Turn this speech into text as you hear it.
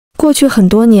过去很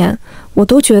多年，我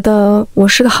都觉得我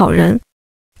是个好人，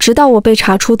直到我被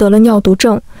查出得了尿毒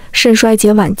症，肾衰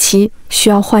竭晚期，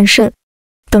需要换肾。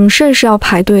等肾是要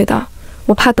排队的，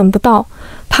我怕等不到，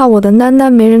怕我的囡囡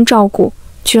没人照顾，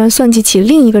居然算计起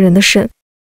另一个人的肾。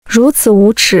如此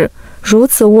无耻，如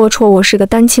此龌龊，我是个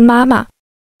单亲妈妈。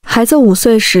孩子5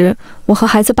岁时，我和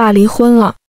孩子爸离婚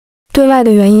了，对外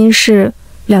的原因是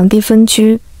两地分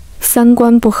居，三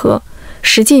观不合，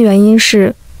实际原因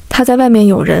是他在外面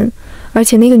有人，而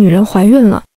且那个女人怀孕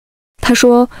了。他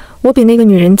说我比那个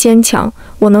女人坚强，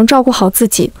我能照顾好自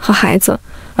己和孩子，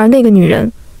而那个女人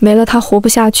没了他活不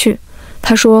下去。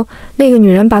他说那个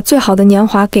女人把最好的年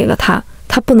华给了他，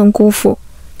他不能辜负。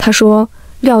他说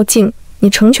廖静，你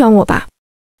成全我吧。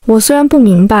我虽然不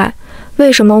明白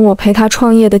为什么我陪他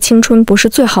创业的青春不是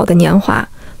最好的年华，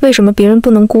为什么别人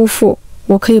不能辜负，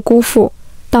我可以辜负，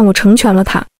但我成全了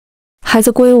他。孩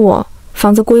子归我，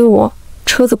房子归我，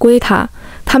车子归他，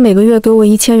他每个月给我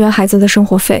1000元孩子的生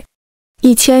活费。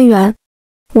1000元。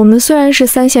我们虽然是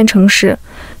3线城市，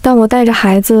但我带着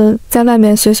孩子在外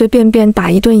面随随便便打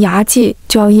一顿牙祭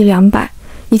就要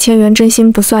100-200，1000元真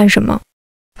心不算什么。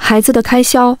孩子的开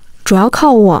销主要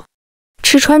靠我，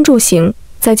吃穿住行，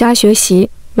在家学习、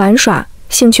玩耍、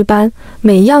兴趣班，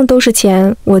每一样都是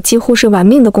钱，我几乎是玩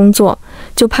命的工作，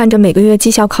就盼着每个月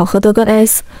绩效考核得个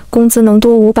S， 工资能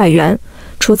多500元。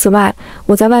除此外，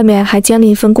我在外面还兼了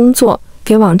一份工作，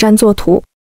给网站做图。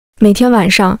每天晚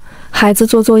上，孩子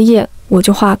做作业，我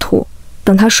就画图，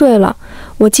等他睡了，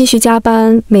我继续加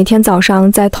班，每天早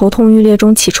上在头痛欲裂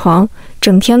中起床，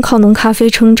整天靠浓咖啡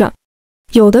撑着。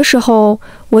有的时候，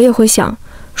我也会想，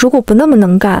如果不那么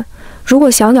能干，如果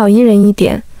小鸟依人一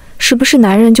点，是不是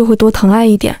男人就会多疼爱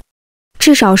一点？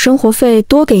至少生活费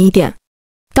多给一点。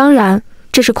当然，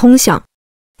这是空想。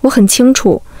我很清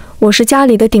楚，我是家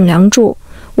里的顶梁柱。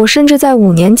我甚至在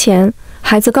5年前，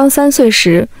孩子刚3岁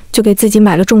时，就给自己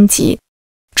买了重疾。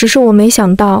只是我没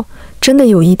想到，真的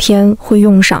有一天会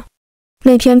用上。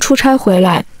那天出差回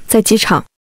来，在机场，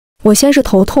我先是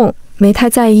头痛，没太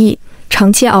在意，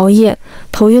长期熬夜，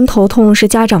头晕头痛是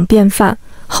家长便饭。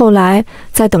后来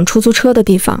在等出租车的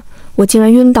地方，我竟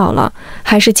然晕倒了，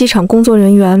还是机场工作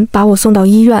人员把我送到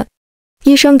医院。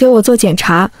医生给我做检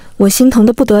查，我心疼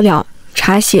得不得了，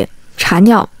查血、查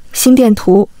尿、心电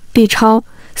图、B 超、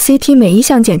CT 每一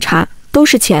项检查都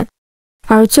是钱。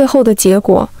而最后的结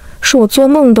果是我做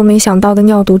梦都没想到的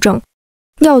尿毒症。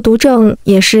尿毒症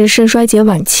也是肾衰竭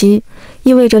晚期，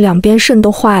意味着两边肾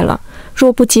都坏了，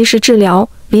若不及时治疗，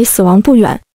离死亡不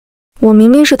远。我明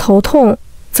明是头痛，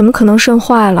怎么可能肾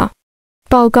坏了？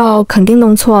报告肯定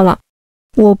弄错了。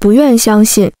我不愿相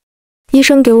信。医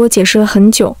生给我解释了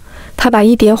很久，他把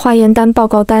一叠化验单、报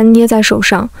告单捏在手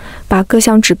上，把各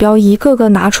项指标一个个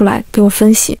拿出来给我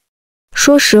分析。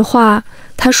说实话，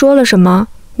他说了什么，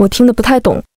我听得不太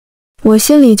懂。我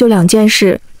心里就2件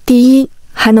事：第一，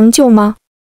还能救吗？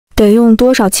得用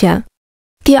多少钱？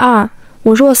第二，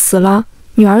我若死了，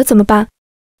女儿怎么办？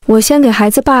我先给孩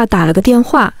子爸打了个电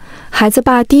话，孩子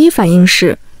爸第一反应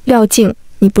是：廖静，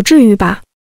你不至于吧？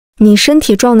你身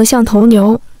体壮得像头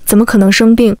牛，怎么可能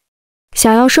生病？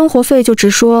想要生活费就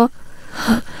直说。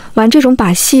玩这种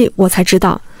把戏，我才知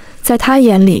道，在他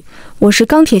眼里，我是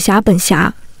钢铁侠本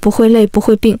侠，不会累不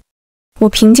会病。我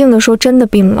平静地说真的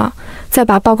病了，再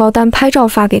把报告单拍照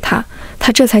发给他，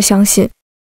他这才相信。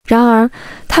然而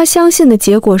他相信的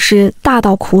结果是大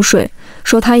倒苦水，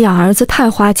说他养儿子太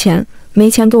花钱，没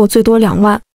钱给我最多2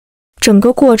万。整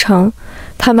个过程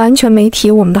他完全没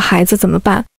提我们的孩子怎么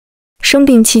办。生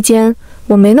病期间，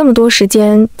我没那么多时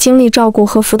间精力照顾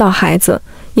和辅导孩子，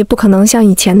也不可能像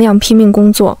以前那样拼命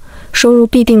工作，收入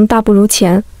必定大不如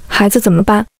前，孩子怎么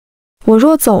办？我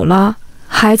若走了，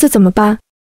孩子怎么办？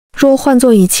若换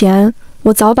做以前，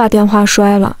我早把电话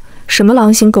摔了，什么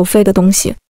狼心狗肺的东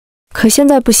西。可现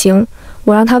在不行，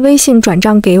我让他微信转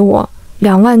账给我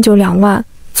，2万就2万，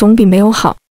总比没有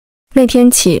好。那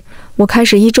天起，我开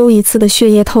始1周1次的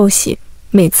血液透析，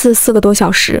每次4个多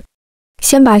小时。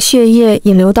先把血液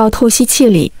引流到透析器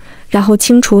里，然后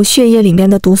清除血液里面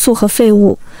的毒素和废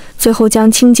物，最后将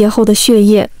清洁后的血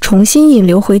液重新引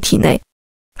流回体内。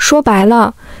说白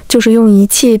了，就是用仪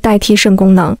器代替肾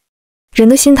功能。人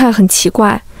的心态很奇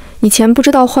怪，以前不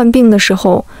知道患病的时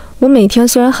候，我每天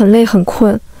虽然很累很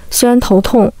困，虽然头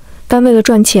痛，但为了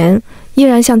赚钱，依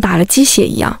然像打了鸡血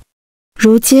一样。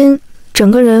如今，整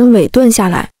个人萎顿下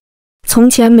来，从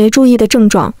前没注意的症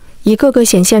状，一个个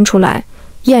显现出来。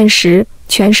厌食、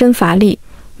全身乏力、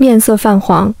面色泛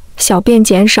黄、小便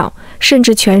减少，甚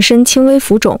至全身轻微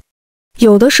浮肿。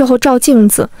有的时候照镜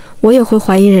子，我也会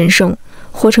怀疑人生，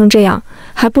活成这样，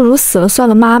还不如死了算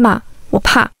了。妈妈，我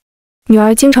怕。女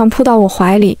儿经常扑到我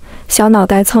怀里，小脑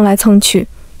袋蹭来蹭去，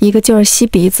一个劲儿吸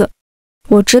鼻子。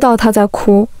我知道他在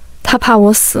哭，他怕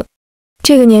我死。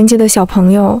这个年纪的小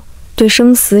朋友对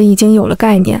生死已经有了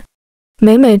概念。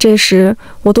每每这时，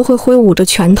我都会挥舞着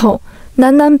拳头，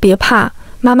囡囡别怕，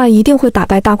妈妈一定会打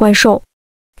败大怪兽。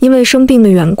因为生病的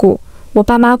缘故，我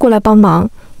爸妈过来帮忙，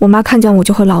我妈看见我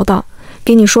就会唠叨，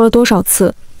给你说了多少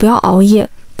次，不要熬夜，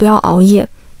不要熬夜，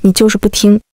你就是不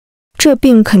听。这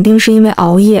病肯定是因为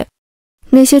熬夜。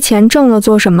那些钱挣了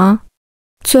做什么？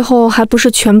最后还不是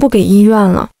全部给医院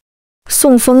了。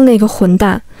宋峰那个混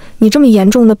蛋，你这么严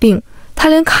重的病，他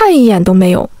连看一眼都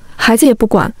没有，孩子也不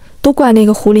管，都怪那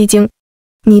个狐狸精。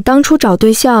你当初找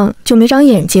对象就没长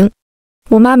眼睛。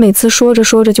我妈每次说着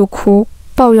说着就哭，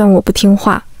抱怨我不听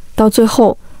话，到最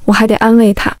后我还得安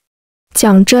慰她。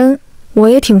讲真，我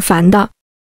也挺烦的，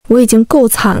我已经够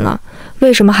惨了，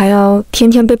为什么还要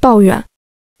天天被抱怨？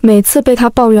每次被她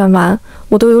抱怨完，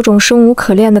我都有种生无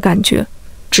可恋的感觉，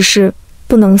只是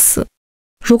不能死。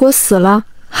如果死了，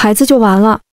孩子就完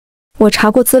了。我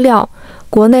查过资料，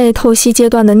国内透析阶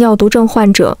段的尿毒症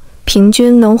患者平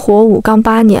均能活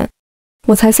5-8年。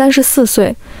我才34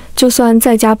岁，就算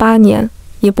再加8年，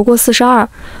也不过42。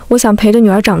我想陪着女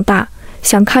儿长大，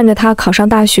想看着她考上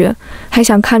大学，还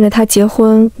想看着她结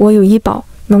婚。我有医保，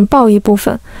能报一部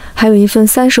分，还有一份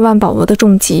30万保额的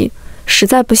重疾。实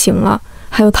在不行了，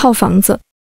还有套房子。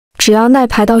只要耐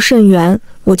排到肾源，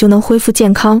我就能恢复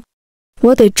健康。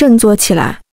我得振作起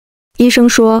来。医生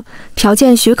说，条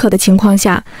件许可的情况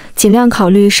下，尽量考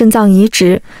虑肾脏移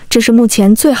植，这是目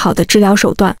前最好的治疗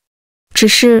手段。只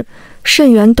是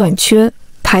肾源短缺，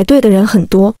排队的人很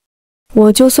多。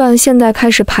我就算现在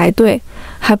开始排队，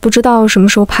还不知道什么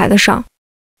时候排得上。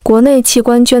国内器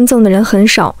官捐赠的人很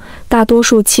少，大多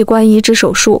数器官移植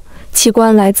手术，器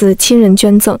官来自亲人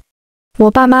捐赠。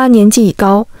我爸妈年纪已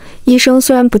高，医生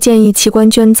虽然不建议器官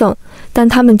捐赠，但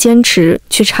他们坚持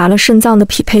去查了肾脏的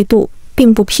匹配度，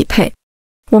并不匹配。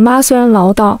我妈虽然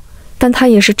唠叨，但她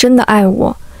也是真的爱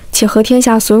我，且和天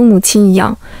下所有母亲一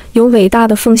样，有伟大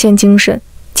的奉献精神，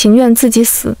情愿自己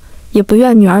死，也不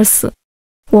愿女儿死。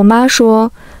我妈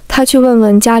说，她去问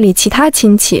问家里其他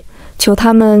亲戚，求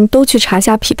他们都去查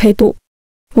下匹配度。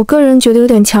我个人觉得有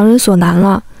点强人所难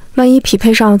了，万一匹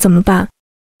配上了怎么办？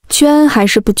捐还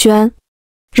是不捐？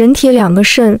人体2个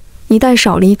肾，一旦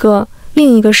少了一个，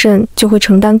另一个肾就会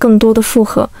承担更多的负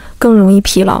荷，更容易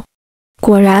疲劳。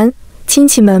果然，亲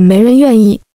戚们没人愿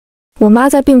意。我妈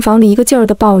在病房里一个劲儿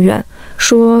地抱怨，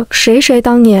说谁谁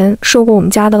当年受过我们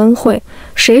家的恩惠，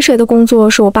谁谁的工作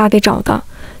是我爸给找的，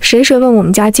谁谁问我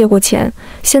们家借过钱，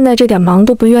现在这点忙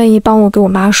都不愿意帮我。给我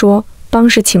妈说，帮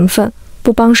是情分，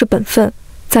不帮是本分。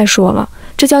再说了，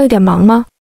这叫一点忙吗？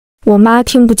我妈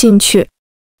听不进去。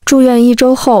住院1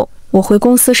周后，我回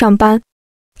公司上班。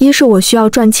一是我需要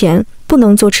赚钱，不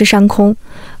能坐吃山空；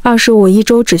二是我1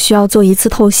周只需要做1次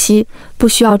透析，不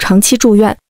需要长期住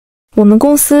院。我们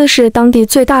公司是当地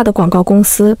最大的广告公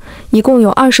司，一共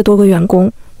有20多个员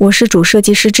工，我是主设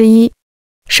计师之一。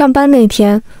上班那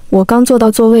天，我刚坐到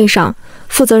座位上，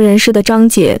负责人事的张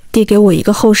姐递给我一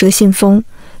个厚实的信封，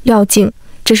廖静，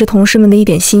这是同事们的一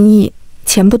点心意，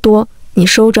钱不多，你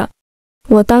收着。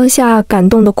我当下感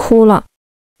动得哭了。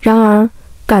然而，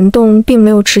感动并没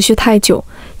有持续太久，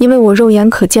因为我肉眼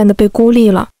可见的被孤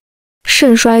立了。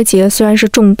肾衰竭虽然是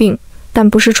重病，但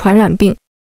不是传染病。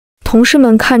同事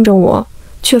们看着我，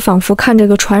却仿佛看着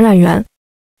个传染源。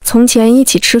从前一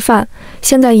起吃饭，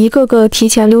现在一个个提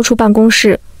前溜出办公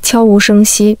室，悄无声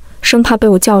息，生怕被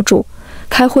我叫住。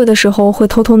开会的时候会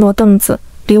偷偷挪凳子，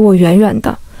离我远远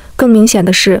的。更明显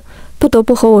的是，不得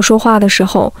不和我说话的时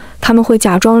候，他们会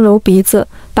假装揉鼻子，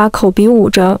把口鼻捂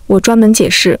着。我专门解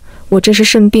释，我这是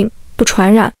肾病，不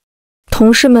传染。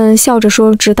同事们笑着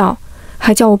说知道，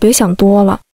还叫我别想多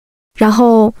了。然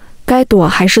后该躲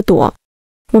还是躲。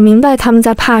我明白他们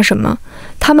在怕什么，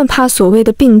他们怕所谓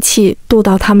的病气渡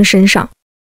到他们身上。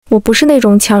我不是那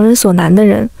种强人所难的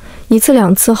人，1次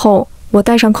2次后，我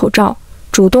戴上口罩，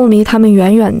主动离他们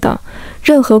远远的，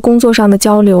任何工作上的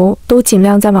交流都尽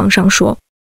量在网上说。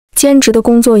兼职的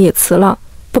工作也辞了，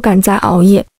不敢再熬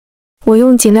夜。我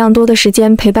用尽量多的时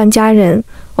间陪伴家人，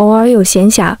偶尔有闲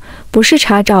暇，不是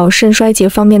查找肾衰竭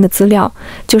方面的资料，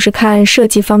就是看设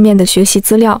计方面的学习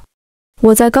资料。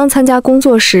我在刚参加工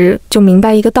作时就明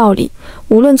白一个道理，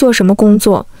无论做什么工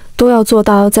作，都要做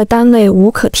到在单位无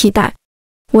可替代。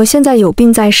我现在有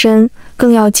病在身，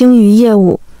更要精于业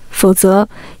务，否则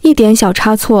一点小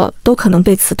差错都可能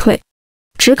被辞退。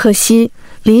只可惜，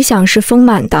理想是丰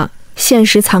满的，现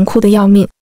实残酷的要命。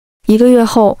1个月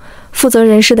后，负责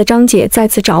人事的张姐再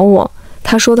次找我，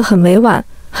她说得很委婉，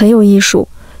很有艺术。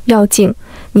廖静，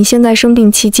你现在生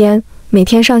病期间，每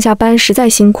天上下班实在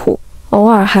辛苦，偶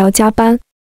尔还要加班。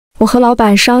我和老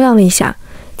板商量了一下，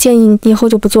建议你以后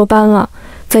就不坐班了，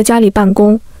在家里办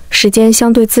公，时间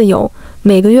相对自由，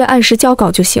每个月按时交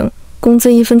稿就行，工资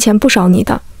1分钱不少你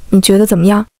的，你觉得怎么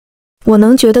样？我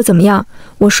能觉得怎么样？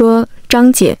我说，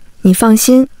张姐，你放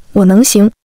心，我能行。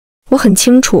我很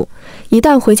清楚，一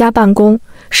旦回家办公，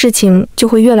事情就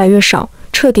会越来越少，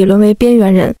彻底沦为边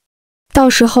缘人。到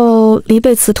时候离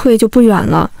被辞退就不远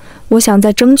了，我想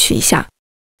再争取一下。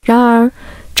然而，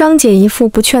张姐一副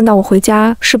不劝到我回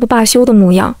家誓不罢休的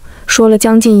模样，说了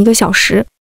将近1个小时。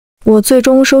我最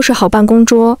终收拾好办公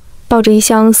桌，抱着一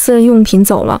箱私人用品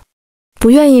走了。不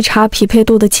愿意查匹配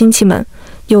度的亲戚们，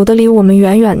有的离我们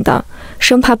远远的，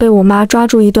生怕被我妈抓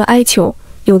住一顿哀求；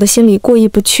有的心里过意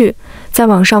不去，在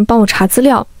网上帮我查资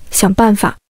料，想办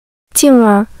法。静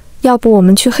儿，要不我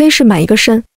们去黑市买一个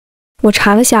肾？我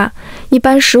查了下，一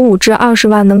般15至20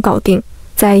万能搞定，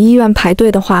在医院排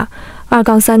队的话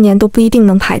，2-3年都不一定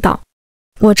能排到。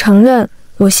我承认，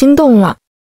我心动了。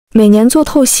每年做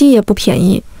透析也不便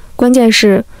宜，关键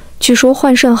是，据说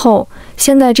换肾后，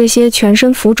现在这些全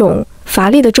身浮肿、乏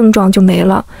力的症状就没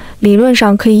了，理论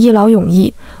上可以一劳永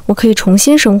逸，我可以重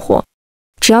新生活。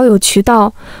只要有渠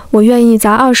道，我愿意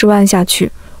砸20万下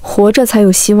去，活着才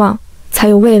有希望，才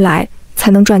有未来，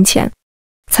才能赚钱，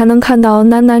才能看到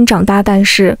囡囡长大。但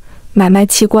是，买卖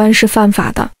器官是犯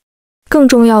法的。更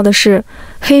重要的是，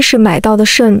黑市买到的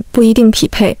肾不一定匹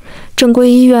配，正规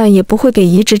医院也不会给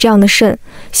移植这样的肾，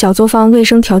小作坊卫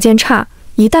生条件差，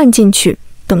一旦进去，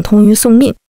等同于送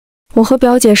命。我和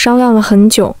表姐商量了很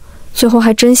久，最后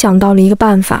还真想到了一个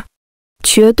办法，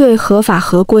绝对合法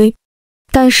合规，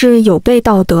但是有悖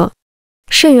道德。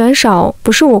肾源少不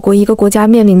是我国一个国家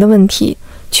面临的问题，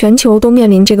全球都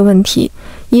面临这个问题。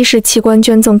一是器官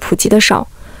捐赠普及的少，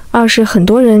二是很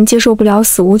多人接受不了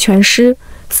死无全尸，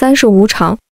三是无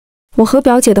偿。我和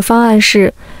表姐的方案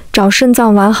是找肾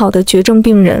脏完好的绝症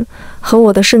病人和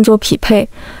我的肾做匹配，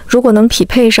如果能匹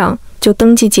配上，就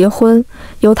登记结婚，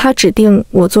由他指定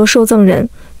我做受赠人，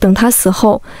等他死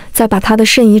后再把他的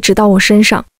肾移植到我身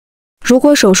上。如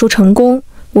果手术成功，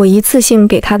我一次性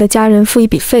给他的家人付一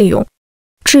笔费用。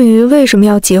至于为什么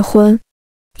要结婚，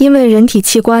因为人体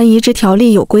器官移植条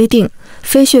例有规定，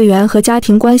非血缘和家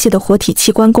庭关系的活体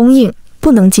器官供应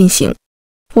不能进行。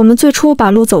我们最初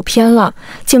把路走偏了，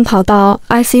竟跑到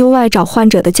ICU 外找患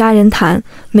者的家人谈，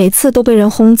每次都被人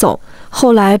轰走，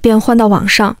后来便换到网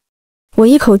上。我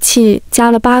一口气加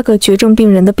了8个绝症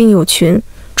病人的病友群，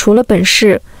除了本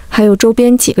市，还有周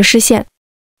边几个市县，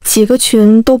几个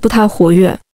群都不太活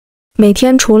跃。每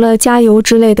天除了加油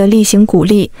之类的例行鼓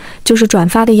励，就是转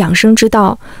发的养生之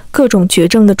道，各种绝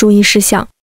症的注意事项。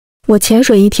我潜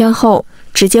水1天后，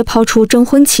直接抛出征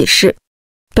婚启事。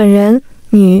本人，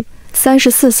女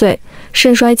，34岁，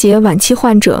肾衰竭晚期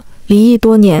患者，离异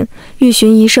多年，欲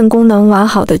寻一肾功能完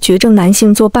好的绝症男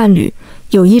性做伴侣，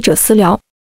有意者私聊。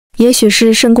也许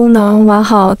是肾功能完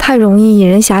好太容易引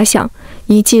人遐想，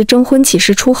一记征婚启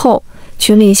事出后，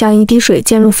群里像一滴水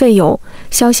溅入沸油，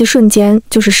消息瞬间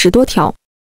就是10多条。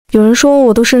有人说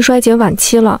我都肾衰竭晚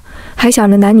期了，还想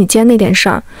着男女间那点事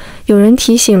儿。有人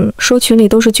提醒说群里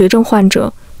都是绝症患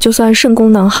者，就算肾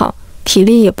功能好，体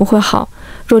力也不会好。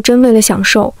若真为了享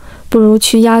受，不如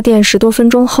去压店10多分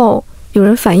钟后，有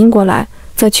人反应过来，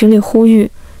在群里呼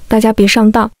吁大家别上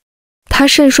当。他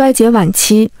肾衰竭晚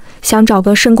期，想找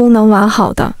个肾功能完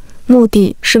好的，目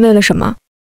的是为了什么？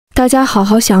大家好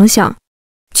好想想。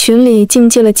群里静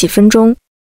寂了几分钟，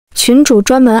群主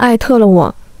专门艾特了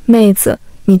我，妹子，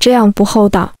你这样不厚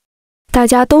道。大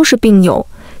家都是病友，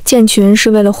建群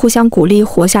是为了互相鼓励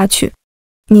活下去。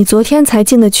你昨天才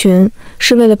进的群，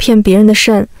是为了骗别人的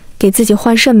肾，给自己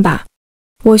换肾吧？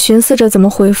我寻思着怎么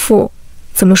回复，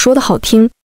怎么说的好听。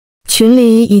群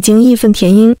里已经义愤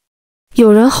填膺，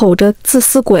有人吼着自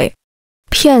私鬼、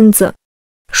骗子，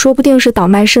说不定是倒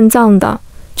卖肾脏的。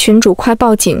群主快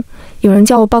报警！有人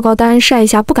叫我报告单晒一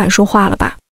下，不敢说话了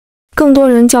吧？更多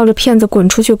人叫着骗子滚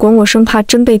出去滚，我生怕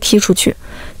真被踢出去。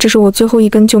这是我最后一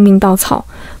根救命稻草，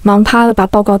忙趴了把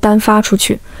报告单发出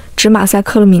去，纸马赛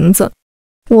克了名字。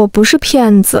我不是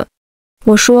骗子，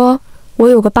我说我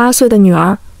有个8岁的女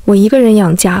儿，我一个人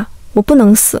养家，我不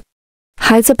能死。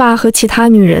孩子爸和其他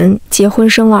女人结婚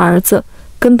生了儿子，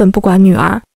根本不管女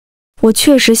儿。我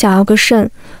确实想要个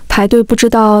肾，排队不知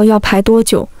道要排多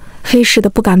久，黑市的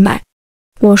不敢买。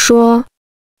我说，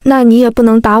那你也不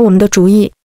能打我们的主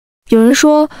意。有人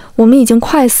说我们已经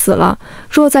快死了，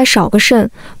若再少个肾，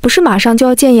不是马上就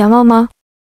要见阎王吗？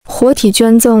活体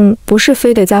捐赠不是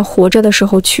非得在活着的时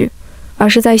候去，而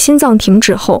是在心脏停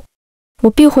止后。我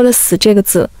避讳了死这个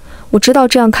字，我知道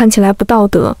这样看起来不道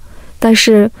德，但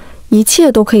是一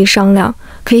切都可以商量，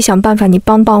可以想办法，你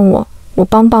帮帮我，我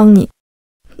帮帮你。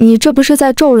你这不是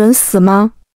在咒人死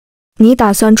吗？你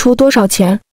打算出多少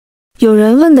钱？有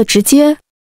人问的直接，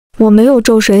我没有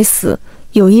咒谁死，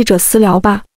有意者私聊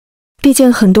吧。毕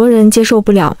竟很多人接受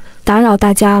不了，打扰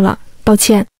大家了，抱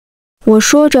歉。我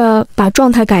说着把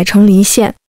状态改成离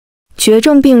线。绝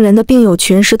症病人的病友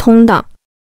群是通的，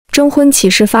征婚启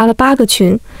事发了8个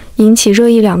群，引起热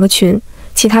议2个群，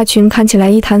其他群看起来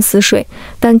一潭死水，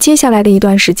但接下来的一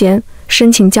段时间，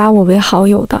申请加我为好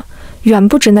友的远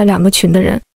不止那2个群的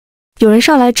人。有人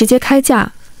上来直接开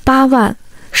价8万、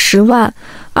10万、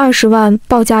20万，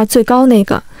报价最高那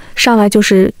个上来就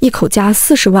是一口价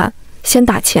40万，先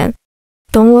打钱。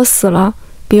等我死了，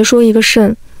别说1个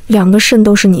肾，2个肾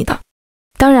都是你的。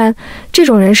当然，这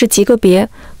种人是极个别，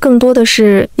更多的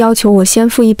是要求我先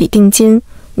付一笔定金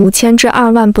，5000至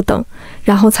2万不等，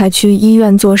然后才去医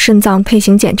院做肾脏配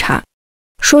型检查。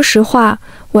说实话，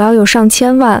我要有上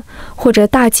千万或者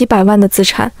大几百万的资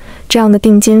产，这样的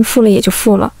定金付了也就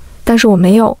付了，但是我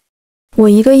没有。我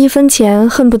一个1分钱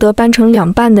恨不得搬成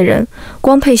2半的人，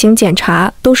光配型检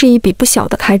查都是一笔不小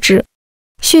的开支。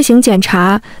血型检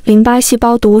查、淋巴细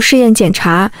胞毒试验检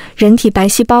查、人体白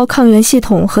细胞抗原系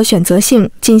统和选择性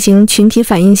进行群体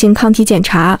反应性抗体检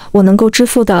查，我能够支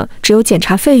付的只有检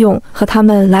查费用和他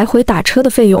们来回打车的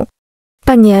费用。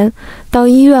半年到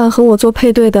医院和我做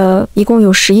配对的一共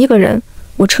有11个人，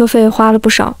我车费花了不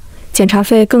少，检查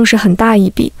费更是很大一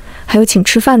笔，还有请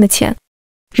吃饭的钱。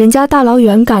人家大老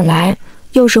远赶来，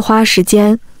又是花时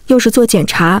间，又是做检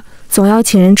查，总要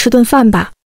请人吃顿饭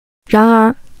吧。然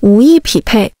而无一匹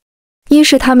配，一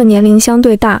是他们年龄相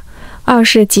对大，二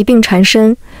是疾病缠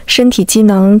身，身体机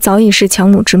能早已是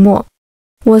强弩之末。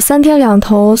我3天2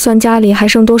头算家里还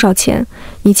剩多少钱，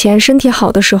以前身体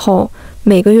好的时候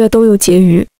每个月都有结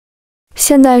余，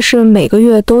现在是每个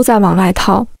月都在往外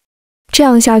掏。这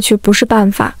样下去不是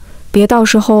办法，别到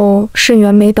时候肾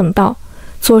源没等到，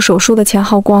做手术的钱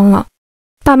耗光了。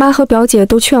爸妈和表姐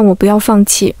都劝我不要放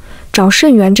弃，找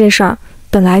肾源这事儿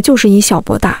本来就是以小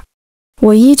博大。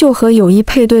我依旧和有意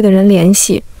配对的人联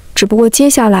系，只不过接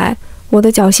下来我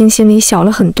的侥幸心理小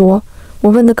了很多，我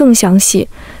问得更详细，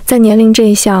在年龄这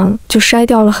一项就筛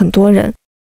掉了很多人。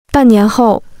半年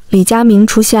后，李佳明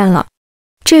出现了，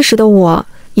这时的我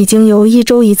已经由1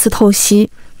周1次透析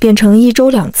变成1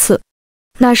周2次。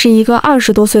那是一个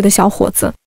20多岁的小伙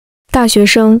子，大学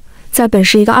生，在本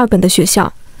市一个2本的学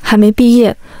校，还没毕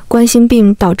业，冠心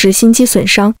病导致心肌损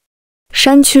伤，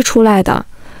山区出来的，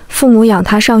父母养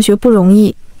他上学不容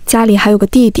易，家里还有个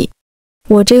弟弟。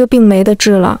我这个病没得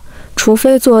治了，除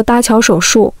非做搭桥手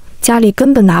术，家里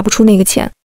根本拿不出那个钱。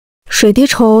水滴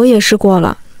筹也试过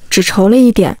了，只筹了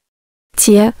1点。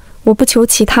姐，我不求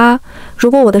其他，如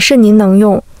果我的肾您能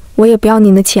用，我也不要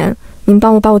您的钱，您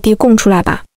帮我把我弟供出来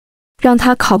吧，让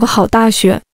他考个好大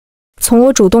学。从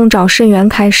我主动找肾源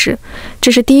开始，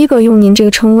这是第一个用您这个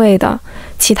称谓的，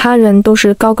其他人都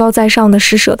是高高在上的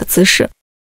施舍的姿势。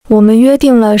我们约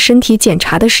定了身体检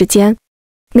查的时间。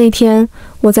那天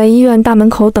我在医院大门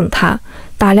口等他，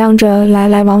打量着来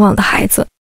来往往的孩子。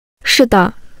是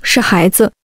的，是孩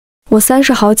子。我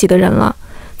30好几的人了，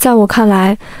在我看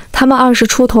来，他们20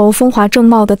出头风华正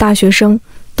茂的大学生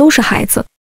都是孩子。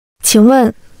请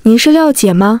问您是廖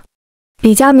姐吗？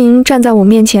李佳明站在我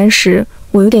面前时，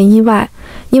我有点意外，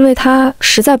因为他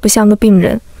实在不像个病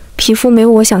人，皮肤没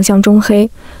有我想象中黑，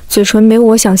嘴唇没有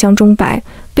我想象中白，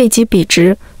背脊笔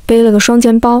直，背了个双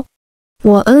肩包。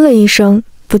我嗯了一声，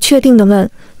不确定地问：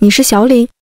你是小李？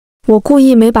我故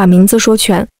意没把名字说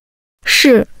全。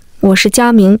是，我是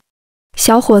佳明。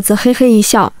小伙子嘿嘿一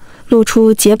笑，露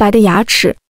出洁白的牙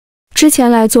齿。之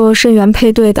前来做肾源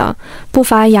配对的，不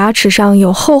乏牙齿上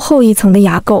有厚厚一层的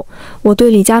牙垢，我对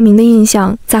李佳明的印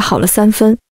象再好了3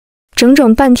分。整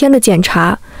整半天的检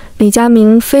查，李佳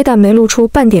明非但没露出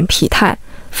半点疲态，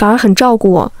反而很照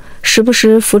顾我，时不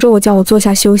时扶着我叫我坐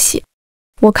下休息。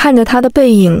我看着他的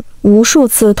背影，无数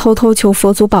次偷偷求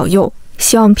佛祖保佑，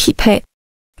希望匹配。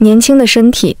年轻的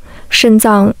身体，肾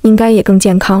脏应该也更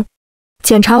健康。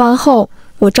检查完后，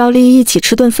我照例一起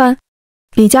吃顿饭。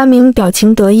李佳明表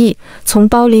情得意，从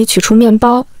包里取出面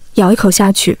包，咬一口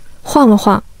下去，晃了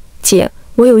晃。姐，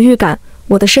我有预感，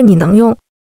我的肾你能用。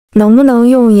能不能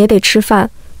用也得吃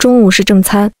饭，中午是正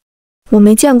餐。我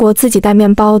没见过自己带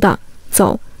面包的，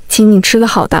走，请你吃个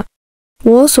好的。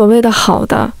我所谓的好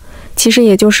的，其实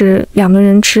也就是2个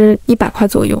人吃100块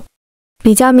左右。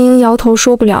李佳明摇头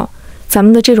说不了，咱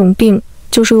们的这种病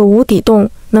就是个无底洞，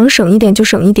能省一点就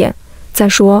省一点。再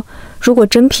说，如果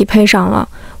真匹配上了，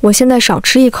我现在少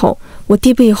吃1口，我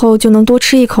弟不以后就能多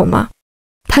吃1口吗？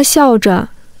他笑着，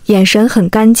眼神很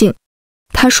干净。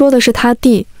他说的是他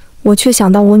弟，我却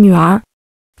想到我女儿。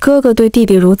哥哥对弟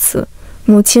弟如此，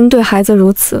母亲对孩子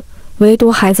如此，唯独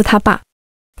孩子他爸。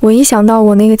我一想到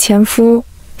我那个前夫，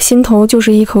心头就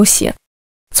是一口血。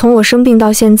从我生病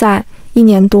到现在1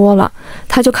年多了，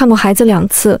他就看过孩子2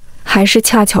次，还是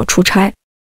恰巧出差。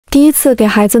第一次给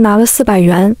孩子拿了400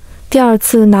元，第二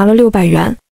次拿了600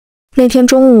元。那天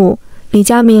中午，李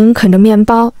佳明啃着面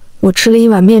包，我吃了1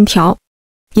碗面条。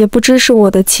也不知是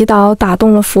我的祈祷打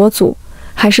动了佛祖，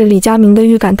还是李佳明的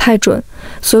预感太准，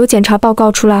所有检查报告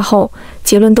出来后，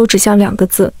结论都指向2个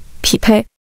字：匹配。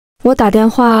我打电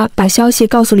话把消息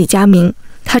告诉李佳明，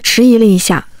他迟疑了一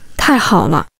下，太好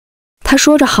了。他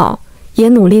说着好，也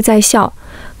努力在笑，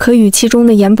可语气中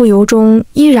的言不由衷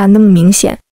依然那么明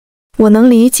显。我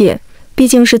能理解，毕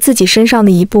竟是自己身上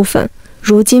的一部分，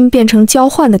如今变成交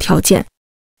换的条件。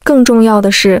更重要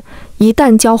的是，一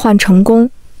旦交换成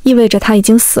功，意味着他已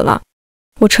经死了。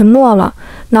我沉默了，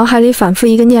脑海里反复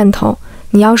一个念头：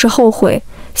你要是后悔，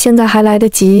现在还来得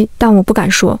及，但我不敢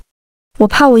说。我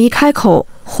怕我一开口，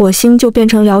火星就变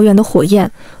成燎原的火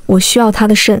焰。我需要他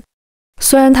的肾，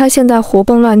虽然他现在活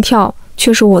蹦乱跳，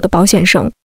却是我的保险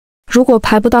绳。如果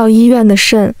排不到医院的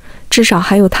肾，至少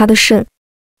还有他的肾。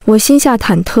我心下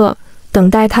忐忑，等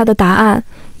待他的答案，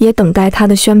也等待他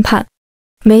的宣判。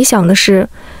没想的是，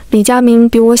李佳明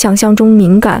比我想象中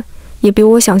敏感，也比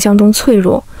我想象中脆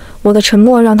弱。我的沉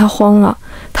默让他慌了，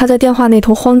他在电话那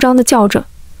头慌张地叫着：“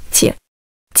姐，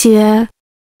姐。”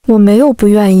我没有不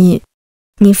愿意。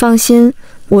你放心，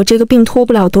我这个病拖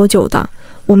不了多久的，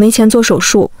我没钱做手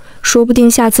术，说不定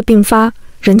下次病发，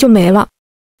人就没了。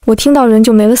我听到人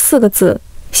就没了4个字，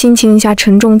心情一下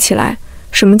沉重起来。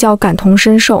什么叫感同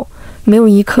身受？没有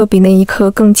一刻比那一刻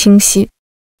更清晰。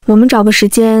我们找个时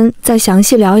间再详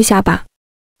细聊一下吧。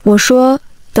我说，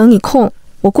等你空，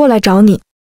我过来找你。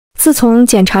自从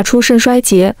检查出肾衰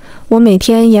竭，我每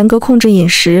天严格控制饮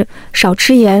食，少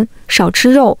吃盐，少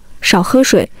吃肉，少喝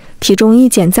水，体重一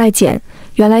减再减。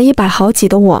原来100好几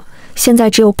的我，现在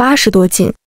只有80多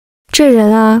斤。这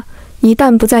人啊，一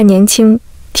旦不再年轻，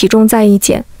体重再一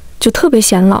减，就特别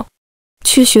显老。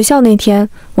去学校那天，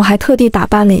我还特地打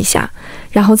扮了一下，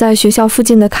然后在学校附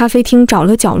近的咖啡厅找了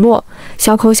个角落，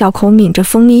小口小口抿着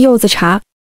蜂蜜柚子茶。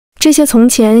这些从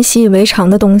前习以为常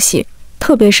的东西，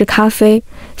特别是咖啡，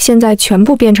现在全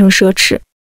部变成奢侈。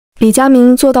李佳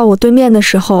明坐到我对面的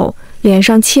时候，脸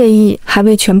上惬意还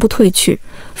未全部褪去，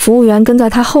服务员跟在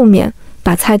他后面，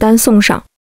把菜单送上。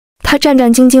他战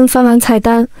战兢兢翻完菜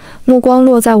单，目光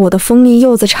落在我的蜂蜜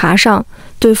柚子茶上，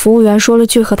对服务员说了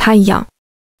句和他一样。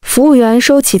服务员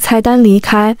收起菜单离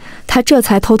开，他这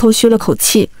才偷偷吁了口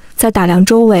气，再打量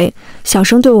周围，小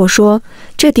声对我说：“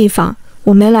这地方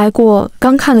我没来过，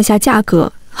刚看了下价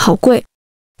格，好贵，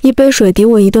一杯水抵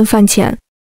我1顿饭钱。”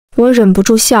我忍不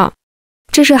住笑，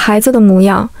这是孩子的模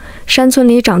样，山村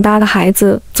里长大的孩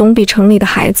子总比城里的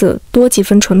孩子多几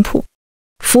分淳朴。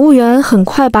服务员很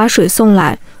快把水送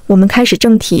来，我们开始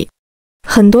正题。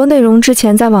很多内容之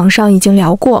前在网上已经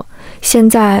聊过，现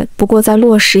在不过再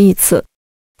落实一次。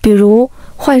比如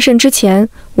换肾之前，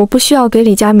我不需要给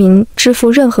李佳明支付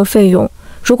任何费用，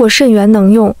如果肾源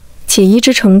能用且移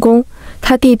植成功，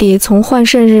他弟弟从换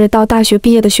肾日到大学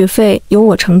毕业的学费由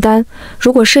我承担。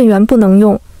如果肾源不能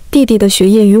用，弟弟的学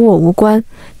业与我无关。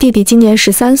弟弟今年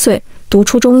13岁，读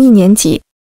初中1年级。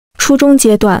初中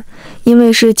阶段，因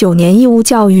为是9年义务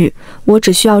教育，我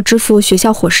只需要支付学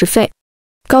校伙食费。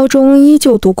高中依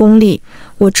旧读公立，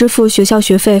我支付学校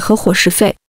学费和伙食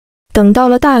费。等到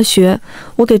了大学，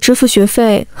我给支付学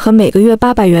费和每个月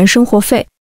800元生活费。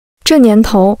这年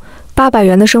头，800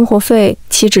元的生活费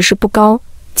岂止是不高，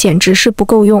简直是不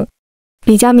够用。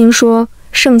李佳明说，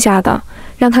剩下的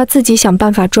让他自己想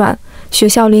办法赚，学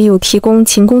校里有提供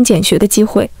勤工俭学的机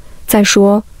会。再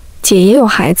说，姐也有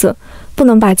孩子，不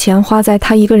能把钱花在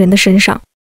他一个人的身上。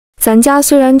咱家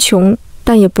虽然穷，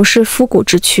但也不是夫谷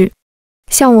之躯。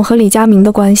像我和李佳明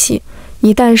的关系，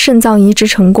一旦肾脏移植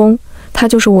成功，他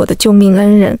就是我的救命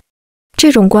恩人。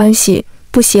这种关系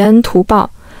不挟恩图报，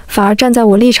反而站在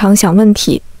我立场想问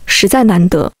题，实在难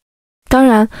得。当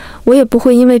然，我也不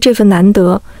会因为这份难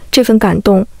得，这份感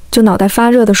动，就脑袋发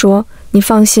热地说：“你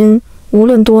放心，无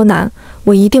论多难，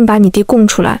我一定把你弟供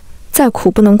出来，再苦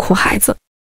不能苦孩子。”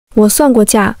我算过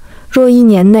价，若1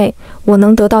年内我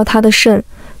能得到他的肾，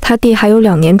他弟还有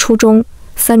2年初中、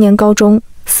3年高中、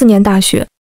4年大学。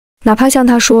哪怕像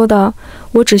他说的，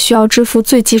我只需要支付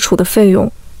最基础的费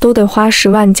用，都得花10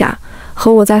万甲，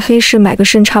和我在黑市买个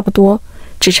肾差不多，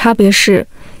只差别是，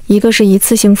一个是一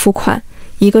次性付款，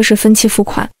一个是分期付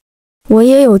款。我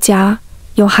也有家，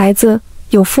有孩子，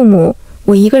有父母，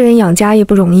我一个人养家也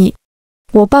不容易。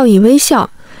我报以微笑，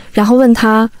然后问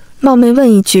他，冒昧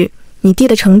问一句，你弟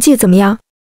的成绩怎么样？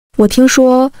我听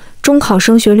说中考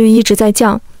升学率一直在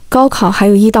降，高考还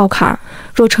有1道坎儿，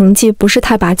若成绩不是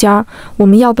太拔尖儿，我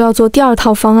们要不要做第2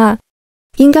套方案？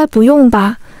应该不用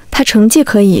吧，他成绩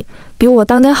可以，比我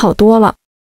当年好多了。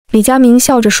李佳明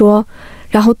笑着说，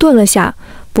然后顿了下。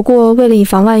不过为了以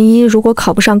防万一，如果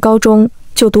考不上高中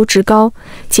就读职高，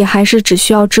姐还是只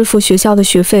需要支付学校的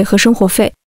学费和生活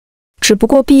费。只不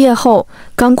过毕业后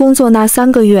刚工作那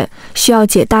3个月，需要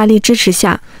姐大力支持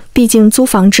下，毕竟租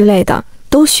房之类的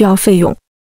都需要费用。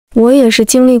我也是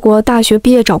经历过大学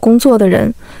毕业找工作的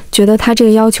人，觉得他这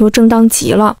个要求正当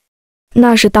极了。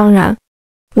那是当然，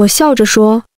我笑着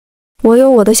说，我有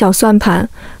我的小算盘，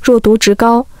若读职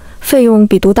高，费用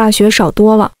比读大学少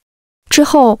多了。之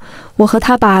后，我和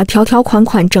他把条条款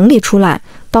款整理出来，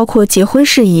包括结婚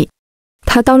事宜。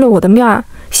他当着我的面儿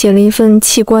写了一份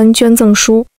器官捐赠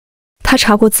书。他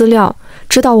查过资料，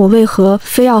知道我为何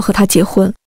非要和他结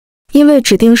婚。因为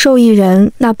指定受益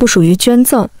人那不属于捐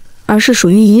赠，而是属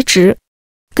于移植。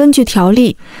根据条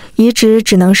例，移植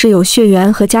只能是有血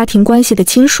缘和家庭关系的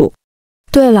亲属。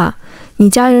对了，你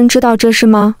家人知道这事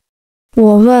吗？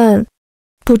我问。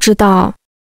不知道。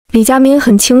李佳明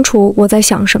很清楚我在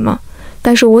想什么，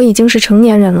但是我已经是成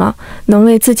年人了，能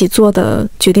为自己做的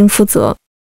决定负责。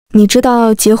你知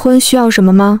道结婚需要什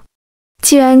么吗？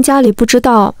既然家里不知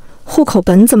道，户口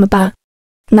本怎么办？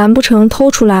难不成偷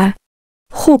出来？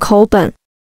户口本。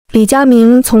李佳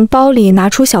明从包里拿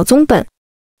出小宗本。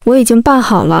我已经办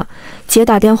好了，姐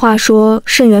打电话说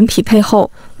肾源匹配后，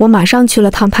我马上去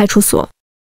了趟派出所。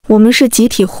我们是集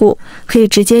体户，可以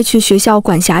直接去学校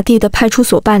管辖地的派出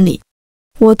所办理。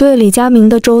我对李佳明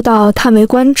的周到叹为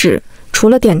观止，除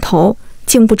了点头，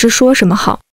竟不知说什么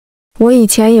好。我以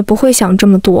前也不会想这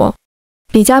么多。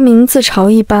李佳明自嘲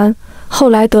一般，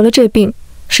后来得了这病，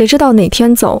谁知道哪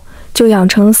天走，就养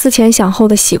成思前想后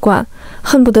的习惯，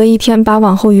恨不得一天把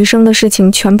往后余生的事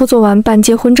情全部做完。办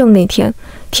结婚证那天，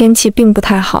天气并不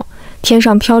太好，天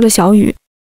上飘着小雨。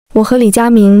我和李佳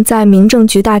明在民政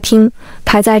局大厅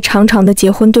排在长长的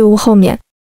结婚队伍后面。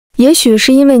也许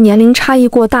是因为年龄差异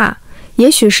过大，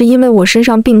也许是因为我身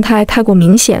上病态太过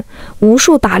明显，无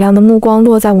数打量的目光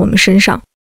落在我们身上。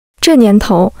这年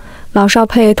头，老少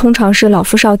配通常是老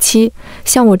夫少妻，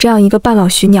像我这样一个半老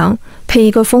徐娘，配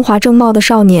一个风华正茂的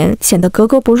少年，显得格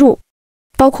格不入。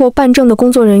包括办证的工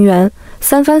作人员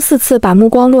3番4次把目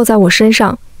光落在我身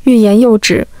上，欲言又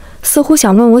止，似乎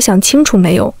想问我想清楚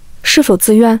没有，是否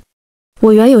自愿。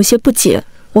我原有些不解，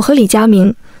我和李佳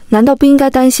明难道不应该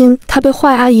担心他被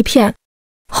坏阿姨骗？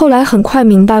后来很快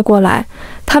明白过来，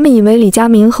他们以为李佳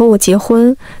明和我结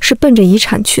婚是奔着遗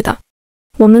产去的。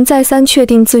我们再三确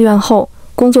定自愿后，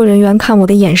工作人员看我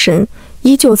的眼神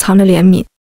依旧藏着怜悯。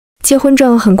结婚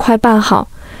证很快办好，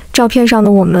照片上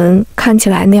的我们看起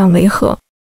来那样违和。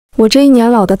我这一年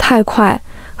老得太快，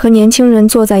和年轻人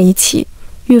坐在一起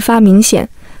愈发明显，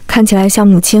看起来像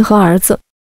母亲和儿子。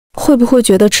会不会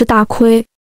觉得吃大亏？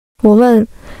我问。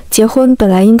结婚本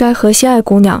来应该和心爱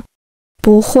姑娘。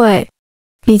不会。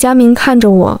李佳明看着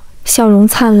我，笑容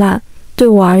灿烂。对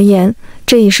我而言，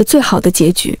这已是最好的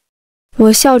结局。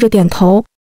我笑着点头。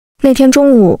那天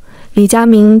中午，李佳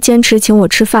明坚持请我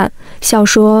吃饭，笑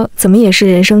说怎么也是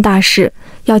人生大事，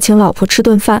要请老婆吃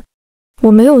顿饭。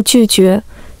我没有拒绝，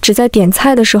只在点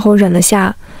菜的时候忍了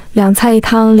下，2菜1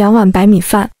汤2碗白米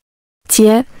饭。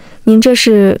姐，您这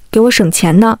是给我省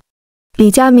钱呢。李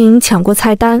佳明抢过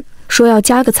菜单，说要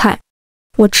加个菜。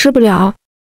我吃不了。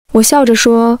我笑着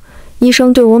说，医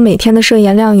生对我每天的摄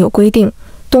盐量有规定，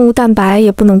动物蛋白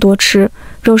也不能多吃，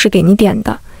肉是给你点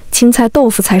的，青菜豆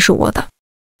腐才是我的。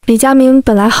李佳明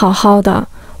本来好好的，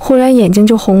忽然眼睛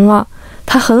就红了，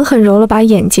他狠狠揉了把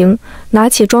眼睛，拿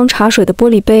起装茶水的玻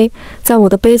璃杯，在我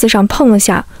的杯子上碰了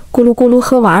下，咕噜咕噜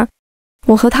喝完。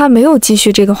我和他没有继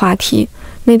续这个话题，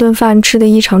那顿饭吃得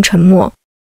异常沉默。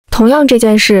同样这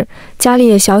件事，家里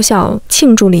也小小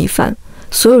庆祝了一番，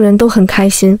所有人都很开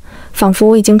心，仿佛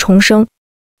我已经重生。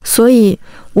所以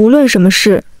无论什么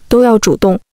事都要主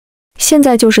动。现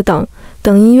在就是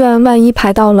等医院万一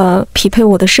排到了匹配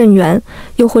我的肾源，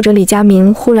又或者李佳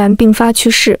明忽然病发去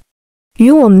世。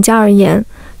于我们家而言，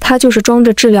他就是装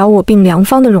着治疗我病良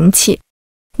方的容器。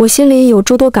我心里有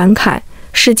诸多感慨，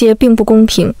世界并不公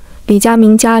平。李佳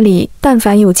明家里但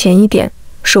凡有钱一点，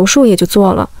手术也就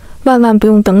做了，万万不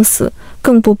用等死，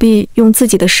更不必用自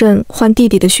己的肾换弟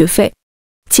弟的学费。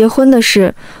结婚的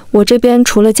事，我这边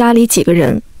除了家里几个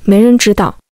人，没人知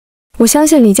道。我相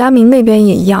信李佳明那边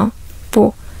也一样，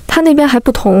不，他那边还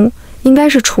不同，应该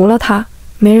是除了他，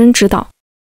没人知道。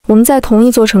我们在同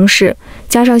一座城市，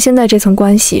加上现在这层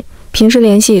关系，平时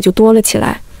联系也就多了起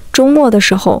来。周末的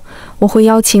时候，我会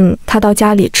邀请他到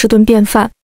家里吃顿便饭。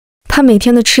他每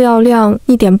天的吃药量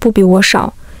一点不比我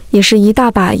少，也是一大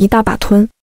把一大把吞。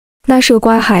那是个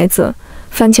乖孩子，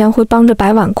饭前会帮着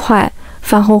摆碗筷，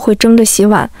饭后会争着洗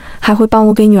碗，还会帮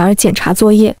我给女儿检查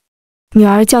作业。女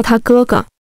儿叫他哥哥。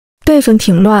辈分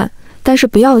挺乱，但是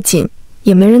不要紧，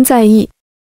也没人在意。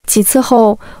几次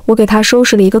后，我给他收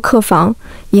拾了一个客房，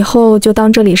以后就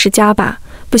当这里是家吧，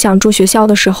不想住学校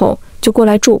的时候就过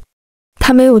来住。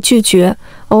他没有拒绝，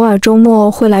偶尔周末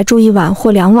会来住1晚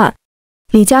或2晚。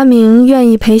李佳明愿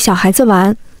意陪小孩子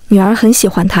玩，女儿很喜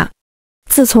欢他。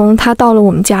自从他到了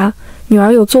我们家，女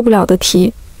儿有做不了的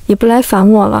题，也不来烦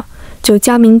我了，就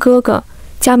佳明哥哥，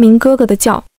佳明哥哥的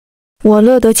叫。我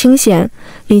乐得清闲，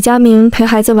李佳明陪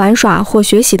孩子玩耍或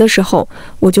学习的时候，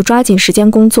我就抓紧时间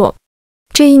工作。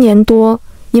这1年多，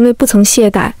因为不曾懈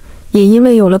怠，也因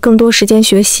为有了更多时间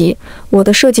学习，我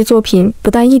的设计作品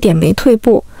不但一点没退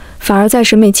步，反而在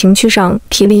审美情趣上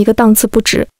提了一个档次不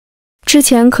止。之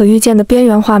前可预见的边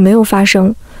缘化没有发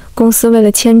生，公司为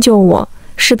了迁就我，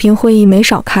视频会议没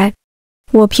少开。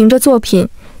我凭着作品，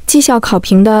绩效考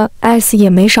评的 S 也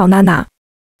没少拿。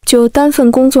就单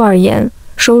份工作而言，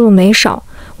收入没少，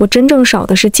我真正少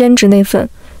的是兼职那份，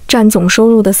占总收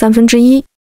入的1/3。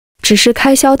只是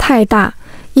开销太大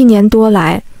，1年多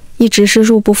来一直是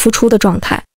入不敷出的状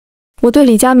态。我对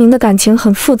李佳明的感情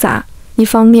很复杂，一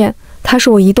方面他是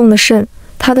我移动的肾，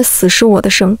他的死是我的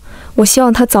生，我希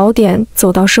望他早点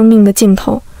走到生命的尽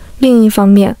头。另一方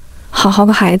面，好好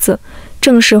个孩子，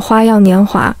正是花样年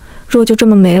华，若就这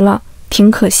么没了，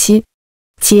挺可惜。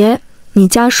姐，你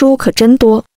家书可真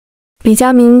多。李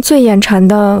佳明最眼馋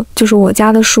的就是我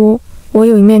家的书，我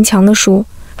有一面墙的书，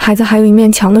孩子还有一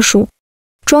面墙的书，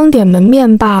装点门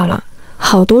面罢了，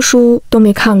好多书都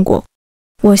没看过。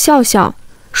我笑笑，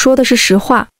说的是实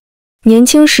话。年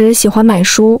轻时喜欢买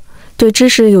书，对知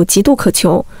识有极度渴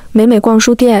求，每逛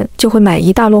书店就会买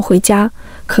一大摞回家，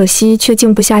可惜却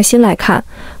静不下心来看，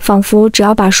仿佛只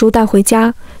要把书带回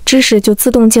家，知识就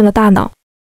自动进了大脑。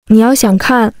你要想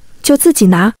看，就自己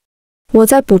拿。我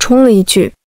再补充了一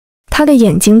句。他的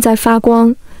眼睛在发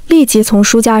光，立即从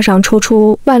书架上抽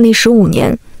出《万历15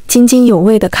年》，津津有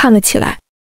味地看了起来。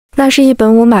那是一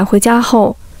本我买回家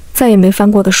后再也没翻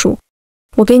过的书。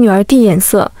我给女儿递眼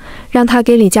色，让她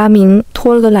给李佳明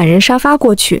拖了个懒人沙发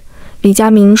过去。李佳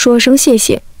明说声谢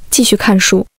谢，继续看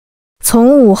书。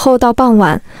从午后到傍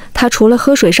晚，他除了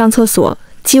喝水上厕所，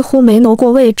几乎没挪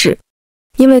过位置。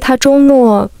因为他周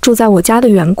末住在我家的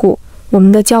缘故，我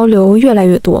们的交流越来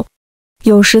越多。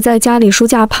有时在家里书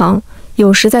架旁，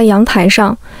有时在阳台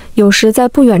上，有时在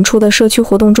不远处的社区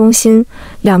活动中心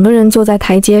，2个人坐在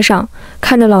台阶上，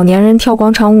看着老年人跳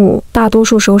广场舞，大多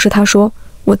数时候是他说，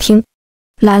我听。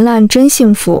兰兰真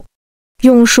幸福，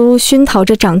用书熏陶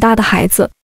着长大的孩子。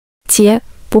姐，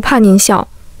不怕您笑，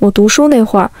我读书那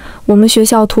会儿，我们学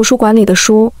校图书馆里的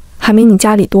书还没你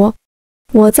家里多。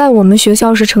我在我们学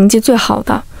校是成绩最好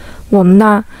的，我们那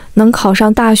儿能考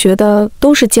上大学的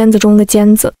都是尖子中的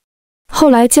尖子。后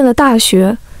来进了大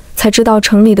学，才知道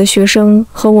城里的学生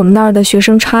和我们那儿的学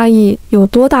生差异有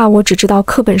多大。我只知道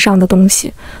课本上的东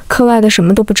西，课外的什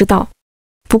么都不知道。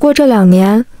不过这2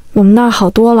年，我们那儿好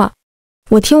多了。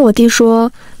我听我弟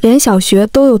说，连小学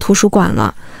都有图书馆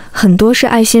了，很多是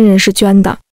爱心人士捐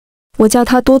的。我叫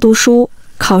他多读书，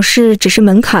考试只是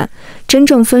门槛，真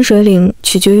正分水岭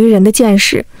取决于人的见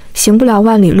识，行不了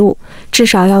万里路，至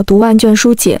少要读万卷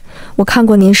书解。我看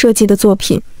过您设计的作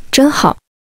品，真好。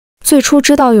最初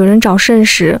知道有人找肾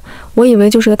时，我以为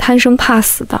就是个贪生怕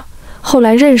死的。后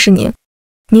来认识您，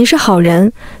您是好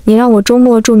人，您让我周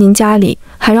末住您家里，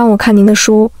还让我看您的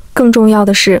书。更重要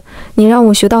的是，您让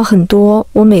我学到很多。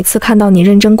我每次看到你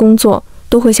认真工作，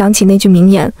都会想起那句名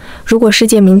言：如果世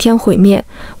界明天毁灭，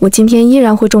我今天依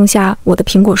然会种下我的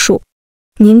苹果树。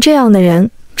您这样的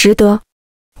人，值得。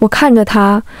我看着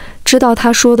他，知道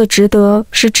他说的值得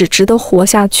是只值得活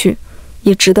下去，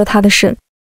也值得他的肾。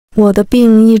我的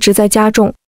病一直在加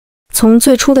重，从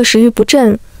最初的食欲不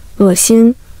振、恶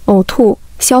心、呕吐、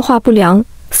消化不良、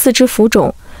四肢浮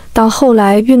肿，到后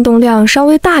来运动量稍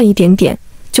微大一点点，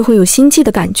就会有心悸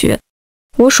的感觉。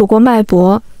我数过脉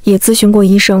搏，也咨询过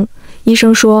医生，医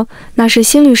生说那是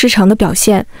心律失常的表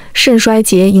现，肾衰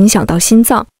竭影响到心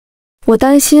脏。我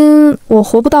担心我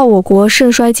活不到我国肾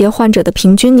衰竭患者的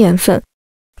平均年份，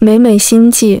每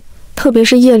心悸，特别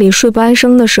是夜里睡不安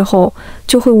生的时候，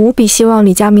就会无比希望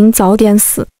李佳明早点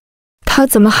死。他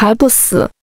怎么还不死？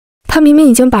他明明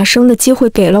已经把生的机会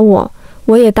给了我，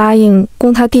我也答应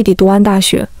供他弟弟读完大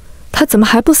学，他怎么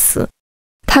还不死？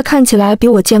他看起来比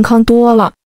我健康多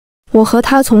了。我和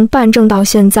他从办证到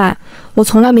现在，我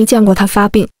从来没见过他发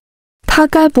病。他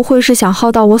该不会是想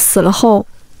耗到我死了后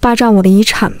霸占我的遗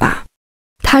产吧？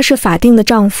他是法定的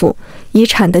丈夫，遗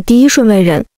产的第1顺位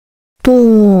人。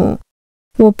不，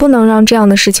我不能让这样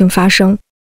的事情发生。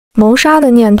谋杀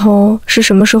的念头是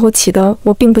什么时候起的，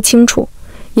我并不清楚。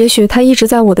也许他一直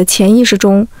在我的潜意识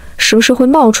中，时不时会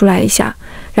冒出来一下，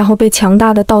然后被强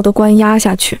大的道德观压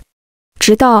下去。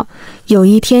直到有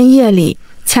一天夜里，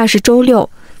恰是周六，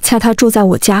恰他住在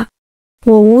我家，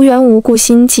我无缘无故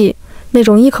心悸，那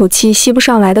种一口气吸不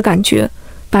上来的感觉，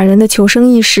把人的求生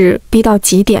意识逼到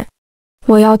极点。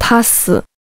我要他死，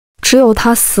只有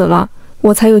他死了，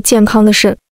我才有健康的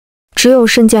肾，只有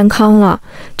肾健康了，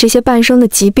这些半生的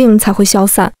疾病才会消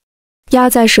散。压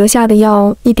在舌下的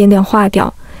药一点点化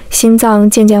掉，心脏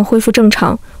渐渐恢复正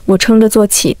常。我撑着坐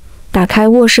起，打开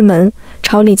卧室门，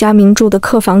朝李家明住的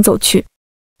客房走去。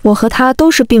我和他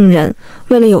都是病人，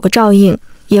为了有个照应，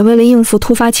也为了应付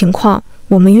突发情况，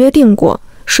我们约定过，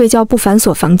睡觉不反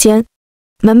锁房间。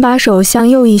门把手向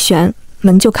右一旋，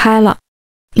门就开了。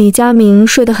李家明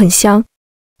睡得很香，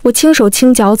我轻手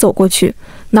轻脚走过去，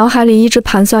脑海里一直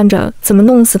盘算着怎么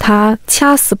弄死他，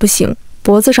掐死不行，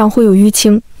脖子上会有淤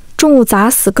青，重物砸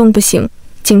死更不行，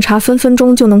警察分分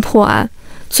钟就能破案。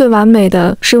最完美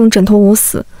的是用枕头捂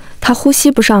死，他呼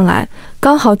吸不上来，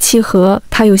刚好契合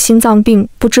他有心脏病。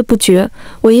不知不觉，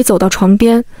我已走到床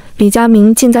边，李家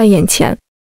明近在眼前，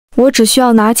我只需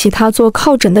要拿起他做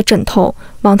靠枕的枕头，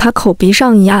往他口鼻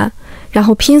上一按，然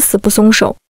后拼死不松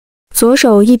手，左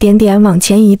手一点点往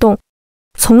前移动。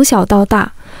从小到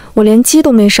大，我连鸡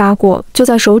都没杀过，就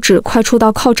在手指快触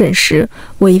到靠枕时，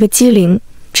我一个机灵，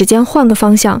指尖换个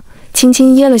方向，轻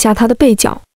轻掖了下他的背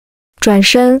角，转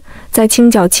身再轻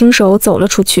脚轻手走了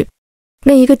出去。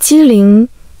那一个机灵，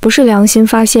不是良心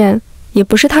发现，也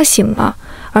不是他醒了，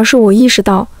而是我意识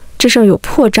到这事儿有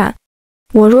破绽。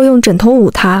我若用枕头捂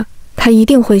他，他一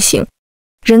定会醒。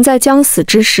人在将死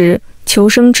之时，求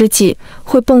生之际，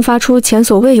会迸发出前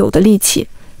所未有的力气。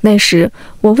那时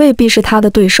我未必是他的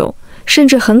对手，甚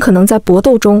至很可能在搏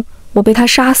斗中我被他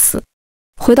杀死。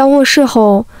回到卧室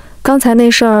后，刚才那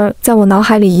事儿在我脑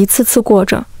海里一次次过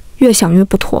着，越想越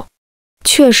不妥。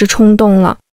确实冲动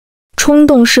了，冲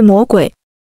动是魔鬼。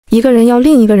一个人要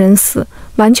另一个人死，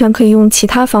完全可以用其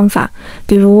他方法，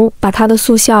比如把他的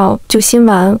速效救心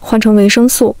丸换成维生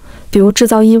素，比如制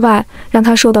造意外让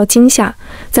他受到惊吓，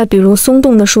再比如松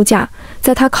动的书架，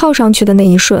在他靠上去的那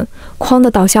一瞬，哐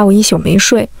的倒下，我一宿没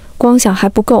睡。光想还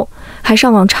不够，还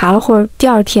上网查了会儿。第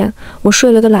二天我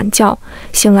睡了个懒觉，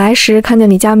醒来时看见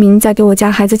李家明在给我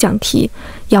家孩子讲题，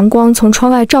阳光从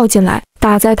窗外照进来，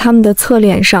打在他们的侧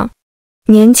脸上，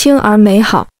年轻而美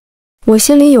好。我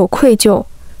心里有愧疚。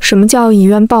什么叫以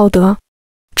怨报德？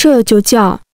这就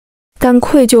叫……但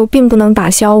愧疚并不能打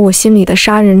消我心里的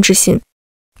杀人之心。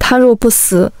他若不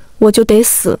死，我就得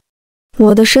死。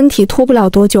我的身体拖不了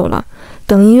多久了，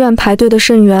等医院排队的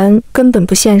肾源根本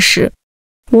不现实。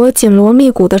我紧锣密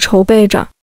鼓地筹备着。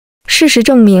事实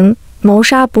证明，谋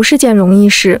杀不是件容易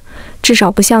事，至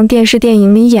少不像电视电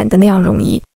影里演的那样容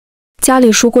易。家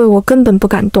里书柜我根本不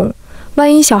敢动，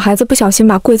万一小孩子不小心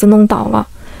把柜子弄倒了。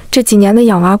这几年的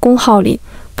养娃公号里，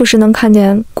不时能看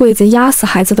见柜子压死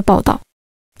孩子的报道。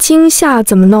惊吓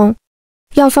怎么弄？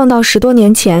要放到10多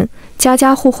年前，家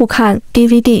家户户看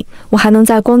DVD， 我还能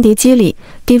在光碟机里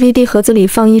DVD 盒子里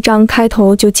放一张开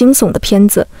头就惊悚的片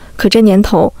子。可这年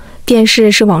头，电视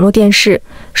是网络电视，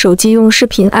手机用视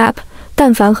频 App，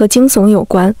 但凡和惊悚有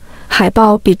关，海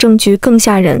报比证据更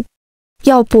吓人。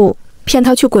要不骗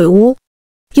他去鬼屋，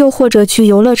又或者去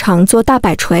游乐场做大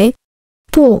摆锤？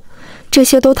不，这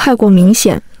些都太过明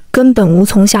显，根本无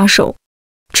从下手。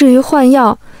至于换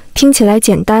药，听起来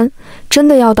简单，真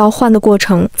的要到换的过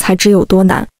程才知有多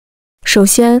难。首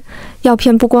先，药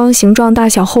片不光形状大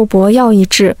小厚薄要一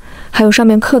致，还有上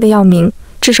面刻的药名，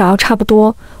至少要差不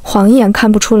多，晃一眼看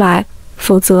不出来，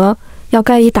否则药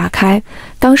盖一打开，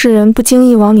当事人不经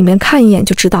意往里面看一眼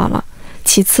就知道了。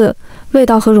其次，味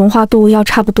道和融化度要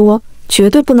差不多，绝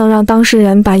对不能让当事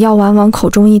人把药丸往口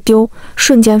中一丢，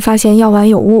瞬间发现药丸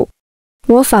有误。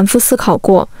我反复思考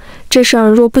过，这事儿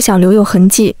若不想留有痕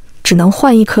迹，只能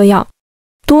换一颗药，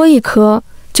多一颗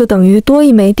就等于多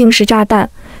一枚定时炸弹，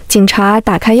警察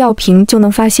打开药瓶就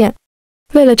能发现。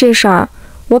为了这事儿，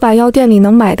我把药店里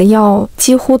能买的药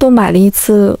几乎都买了一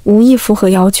次，无一符合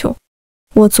要求。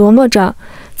我琢磨着，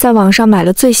在网上买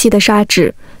了最细的砂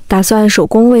纸，打算手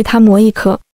工为他磨一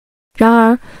颗。然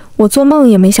而，我做梦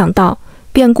也没想到，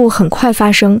变故很快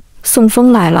发生，宋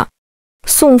峰来了。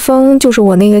宋峰就是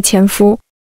我那个前夫。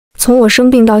从我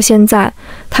生病到现在，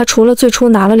他除了最初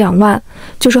拿了2万，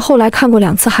就是后来看过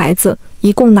2次孩子，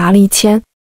一共拿了1000。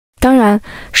当然，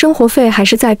生活费还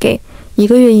是在给，1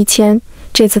个月1000。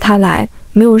这次他来，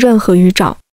没有任何预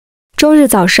兆。周日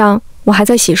早上，我还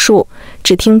在洗漱，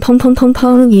只听砰砰砰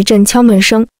砰一阵敲门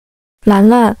声。兰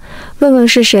兰，问问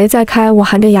是谁在开？我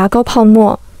含着牙膏泡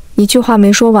沫，一句话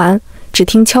没说完，只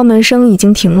听敲门声已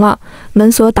经停了，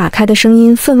门锁打开的声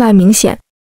音分外明显。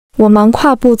我忙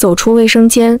跨步走出卫生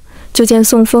间，就见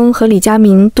宋峰和李家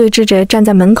明对峙着站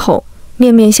在门口，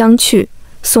面面相觑。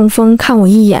宋峰看我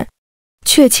一眼，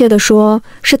确切地说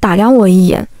是打量我一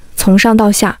眼，从上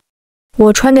到下。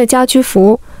我穿着家居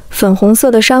服，粉红色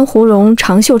的珊瑚绒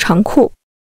长袖长裤。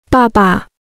爸爸，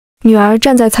女儿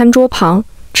站在餐桌旁，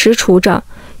踟蹰着，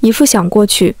一副想过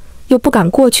去又不敢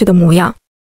过去的模样。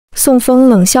宋峰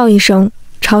冷笑一声，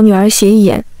朝女儿斜一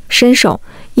眼，伸手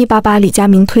一把把李佳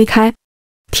明推开。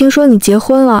听说你结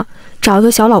婚了，找一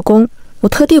个小老公，我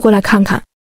特地过来看看。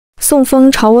宋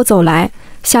峰朝我走来，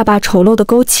下巴丑陋的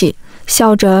勾起，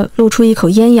笑着露出一口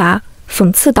烟牙，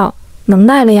讽刺道：能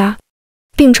耐了呀，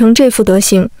病成这副德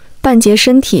行，半截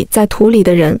身体在土里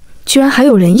的人居然还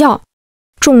有人要。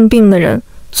重病的人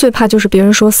最怕就是别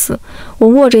人说死。我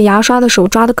握着牙刷的手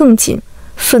抓得更紧，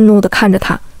愤怒地看着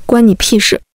他，关你屁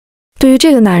事。对于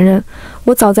这个男人，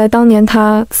我早在当年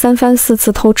他3番4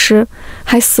次偷吃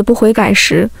还死不悔改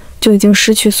时就已经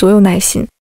失去所有耐心。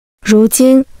如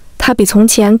今他比从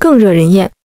前更惹人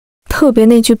厌，特别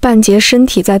那句半截身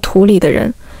体在土里的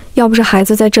人，要不是孩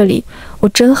子在这里，我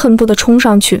真恨不得冲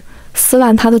上去撕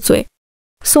烂他的嘴。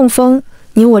宋峰，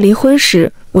你我离婚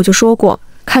时我就说过，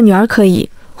看女儿可以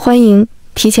欢迎，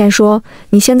提前说，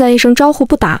你现在一声招呼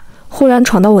不打，忽然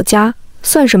闯到我家，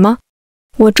算什么？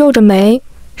我皱着眉，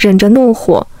忍着怒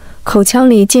火，口腔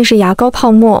里尽是牙膏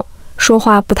泡沫，说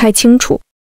话不太清楚。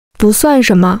不算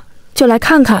什么，就来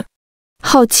看看。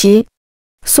好奇。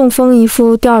宋峰一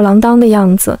副吊儿郎当的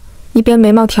样子，一边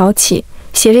眉毛挑起，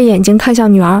斜着眼睛看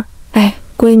向女儿。哎，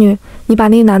闺女，你把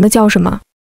那个男的叫什么？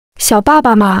小爸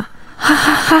爸嘛，哈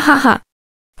哈哈哈哈！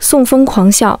宋峰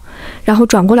狂笑，然后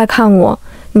转过来看我，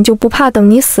你就不怕等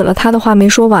你死了？他的话没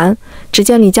说完，只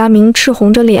见李佳明赤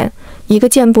红着脸，一个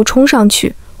箭步冲上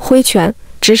去，挥拳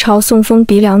直朝宋峰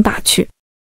鼻梁打去。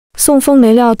宋峰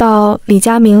没料到李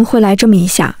佳明会来这么一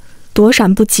下，躲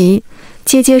闪不及，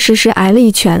结结实实挨了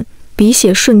一拳，鼻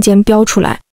血瞬间飙出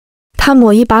来。他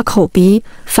抹一把口鼻，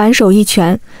反手一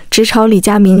拳直朝李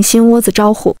佳明心窝子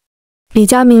招呼。李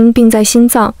佳明病在心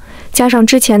脏，加上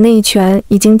之前那一拳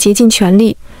已经竭尽全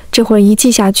力，这会儿一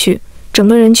记下去，整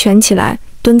个人蜷起来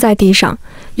蹲在地上，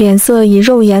脸色以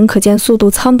肉眼可见速度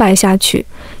苍白下去，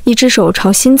一只手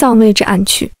朝心脏位置按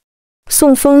去。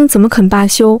宋峰怎么肯罢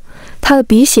休？他的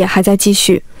鼻血还在继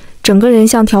续，整个人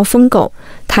像条疯狗，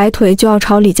抬腿就要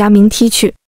朝李佳明踢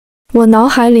去。我脑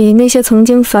海里那些曾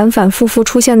经反反复复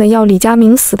出现的要李佳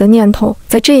明死的念头，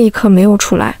在这一刻没有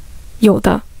出来，有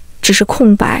的只是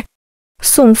空白。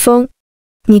宋峰，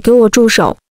你给我住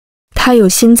手！他有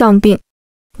心脏病！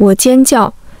我尖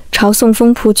叫，朝宋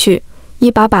峰扑去，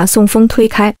一把把宋峰推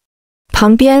开。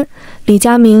旁边，李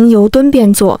佳明由蹲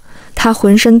变坐，他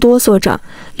浑身哆嗦着，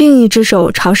另一只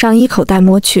手朝上衣口袋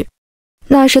摸去，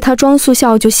那是他装速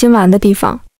效救心丸的地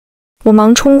方。我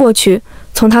忙冲过去，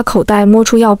从他口袋摸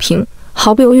出药瓶，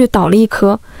毫不犹豫倒了一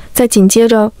颗，再紧接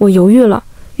着我犹豫了，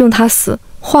用他死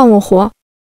换我活，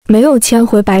没有千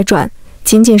回百转，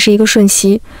仅仅是一个瞬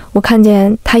息，我看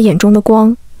见他眼中的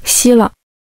光熄了。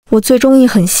我最终一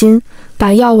狠心，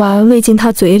把药丸喂进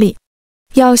他嘴里。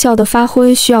药效的发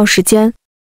挥需要时间。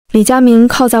李佳明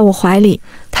靠在我怀里，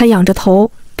他仰着头，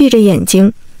闭着眼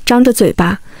睛，张着嘴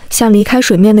巴，像离开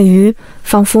水面的鱼，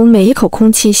仿佛每一口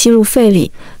空气吸入肺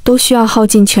里都需要耗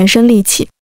尽全身力气。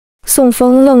宋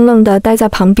峰愣愣地待在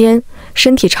旁边，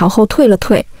身体朝后退了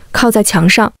退，靠在墙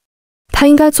上。他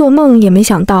应该做梦也没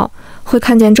想到会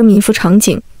看见这么一幅场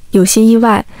景，有些意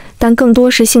外，但更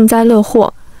多是幸灾乐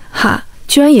祸。哈，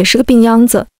居然也是个病秧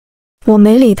子。我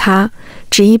没理他，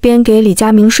只一边给李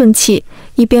佳明顺气，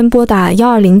一边拨打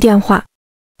120电话。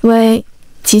喂，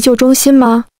急救中心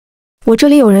吗？我这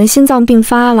里有人心脏病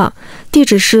发了，地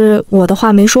址是……我的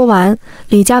话没说完，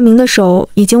李佳明的手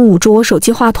已经捂住我手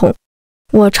机话筒。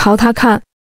我朝他看，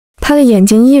他的眼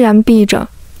睛依然闭着，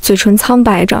嘴唇苍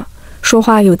白着，说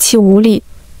话有气无力。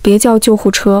别叫救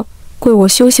护车，跪我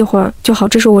休息会儿就好，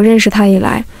这是我认识他以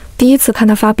来第一次看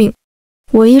他发病。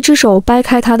我一只手掰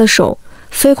开他的手，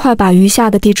飞快把余下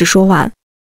的地址说完。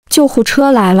救护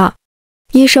车来了，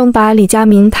医生把李佳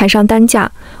明抬上担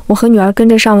架，我和女儿跟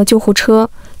着上了救护车，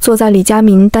坐在李佳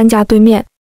明担架对面。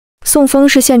宋峰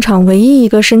是现场唯一一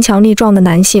个身强力壮的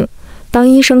男性，当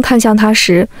医生看向他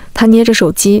时，他捏着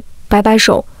手机，摆摆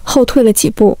手，后退了几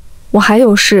步。我还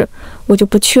有事，我就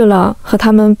不去了。和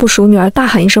他们不熟女儿大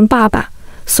喊一声爸爸，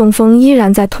宋峰依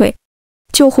然在退。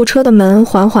救护车的门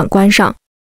缓缓关上。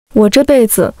我这辈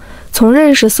子从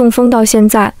认识宋峰到现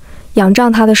在，仰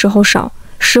仗他的时候少，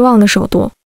失望的时候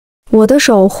多。我的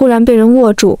手忽然被人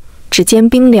握住，指尖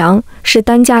冰凉，是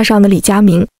担架上的李佳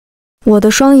明。我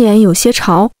的双眼有些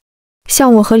潮。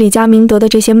像我和李佳明得的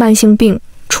这些慢性病，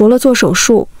除了做手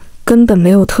术，根本没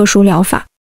有特殊疗法。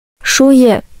输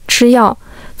液、吃药，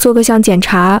做个项检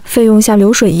查，费用像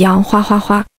流水一样哗哗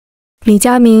哗。李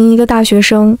佳明一个大学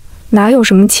生，哪有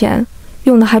什么钱，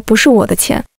用的还不是我的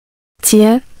钱。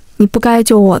姐，你不该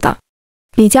救我的。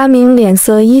李佳明脸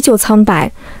色依旧苍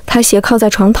白，他斜靠在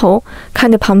床头，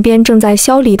看着旁边正在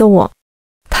消离的我。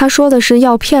他说的是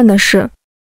药片的事，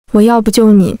我要不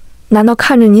救你，难道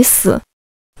看着你死？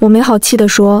我没好气地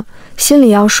说，心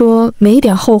里要说没一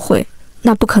点后悔，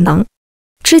那不可能。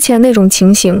之前那种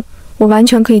情形，我完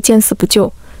全可以见死不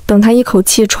救，等他一口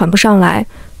气喘不上来，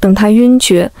等他晕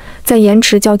厥，再延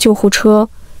迟叫救护车，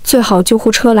最好救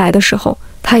护车来的时候，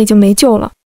他已经没救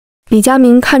了。李佳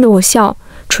明看着我笑，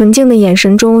纯净的眼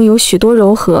神中有许多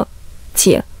柔和。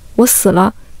姐，我死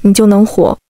了，你就能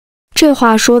活。这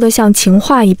话说得像情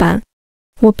话一般。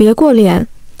我别过脸，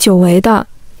久违的，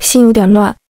心有点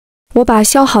乱。我把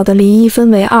削好的梨一分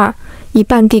为二，一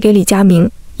半递给李佳明，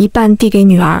一半递给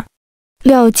女儿。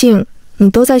廖静，你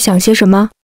都在想些什么？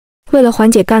为了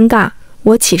缓解尴尬，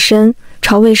我起身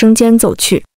朝卫生间走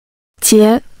去。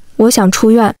姐，我想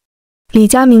出院。李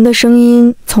佳明的声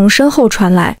音从身后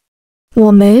传来。我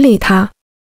没理他。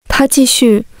他继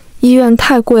续，医院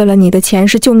太贵了，你的钱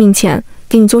是救命钱，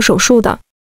给你做手术的，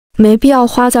没必要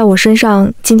花在我身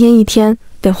上，今天一天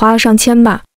得花了上千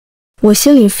吧。我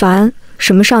心里烦，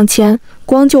什么上千，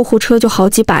光救护车就好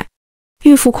几百，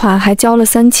预付款还交了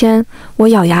3000，我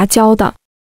咬牙交的。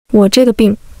我这个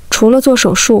病除了做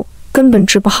手术根本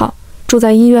治不好，住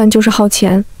在医院就是耗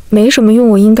钱，没什么用，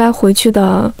我应该回去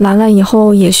的。兰兰以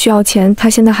后也需要钱，她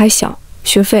现在还小，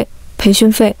学费、培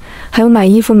训费，还有买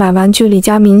衣服、买玩具。李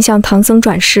佳明向唐僧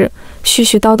转世，絮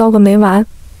絮叨叨个没完。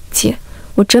姐，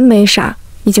我真没傻，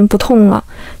已经不痛了，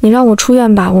你让我出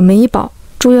院吧，我没医保，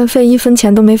住院费1分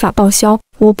钱都没法报销，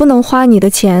我不能花你的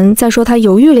钱。再说他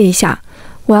犹豫了一下，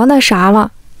我要那啥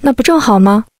了，那不正好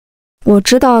吗？我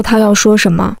知道他要说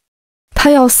什么，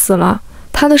他要死了，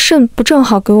他的肾不正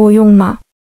好给我用吗？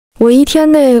我一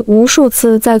天内无数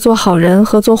次在做好人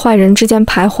和做坏人之间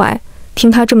徘徊，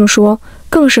听他这么说，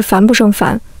更是烦不胜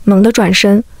烦，猛地转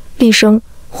身，厉声：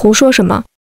胡说什么？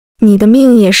你的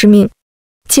命也是命，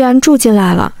既然住进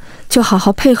来了，就好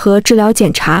好配合治疗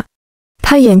检查。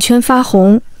他眼圈发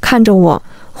红，看着我，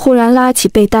忽然拉起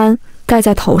被单盖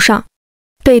在头上，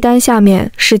被单下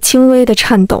面是轻微的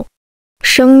颤抖。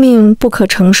生命不可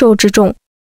承受之重。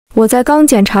我在刚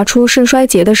检查出肾衰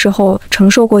竭的时候承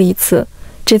受过一次，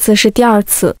这次是第2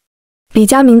次。李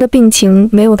佳明的病情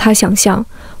没有他想象，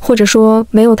或者说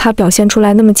没有他表现出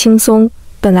来那么轻松，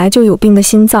本来就有病的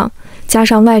心脏，加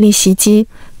上外力袭击，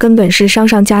根本是伤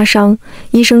上加伤。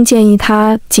医生建议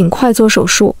他尽快做手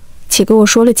术，且给我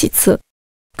说了几次。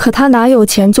可他哪有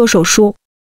钱做手术？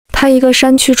他一个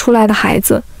山区出来的孩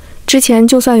子，之前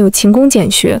就算有勤工俭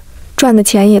学，赚的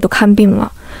钱也都看病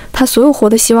了，他所有活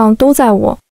的希望都在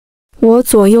我。我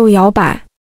左右摇摆，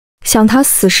想他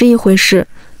死是一回事，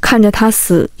看着他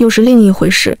死又是另一回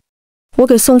事。我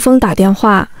给宋峰打电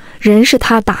话，人是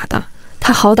他打的，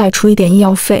他好歹出一点医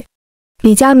药费。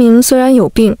李佳明虽然有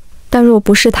病，但若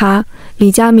不是他，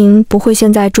李佳明不会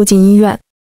现在住进医院。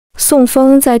宋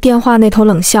峰在电话那头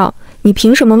冷笑：你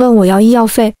凭什么问我要医药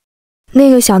费？那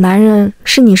个小男人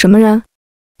是你什么人？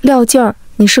廖静儿，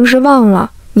你是不是忘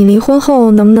了你离婚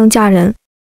后能不能嫁人？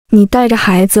你带着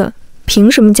孩子凭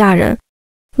什么嫁人？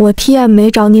我 TM 没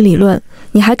找你理论，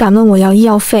你还敢问我要医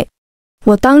药费？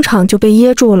我当场就被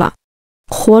噎住了。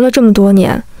活了这么多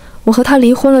年，我和他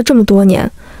离婚了这么多年，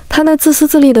他那自私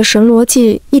自利的神逻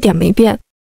辑一点没变。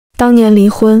当年离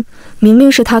婚明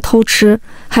明是他偷吃，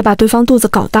还把对方肚子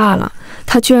搞大了，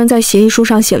他居然在协议书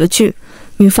上写了句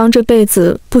女方这辈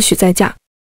子不许再嫁，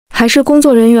还是工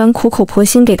作人员苦口婆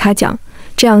心给他讲，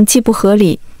这样既不合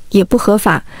理也不合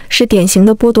法，是典型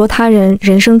的剥夺他人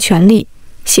人生权利。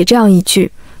写这样一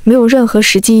句没有任何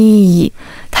实际意义，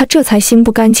他这才心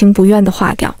不甘情不愿地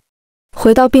划掉。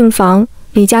回到病房，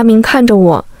李佳明看着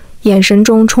我，眼神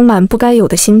中充满不该有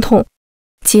的心痛。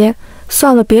姐，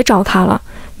算了，别找他了，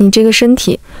你这个身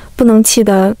体不能气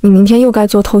的，你明天又该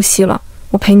做透析了，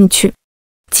我陪你去。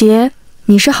姐，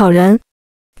你是好人。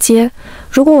姐，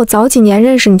如果我早几年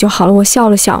认识你就好了。我笑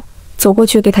了笑，走过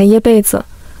去给他掖被子。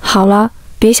好了，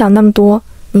别想那么多，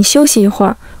你休息一会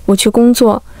儿，我去工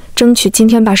作，争取今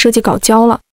天把设计稿交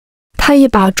了。他一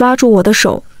把抓住我的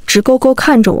手，直勾勾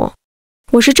看着我。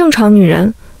我是正常女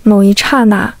人，某一刹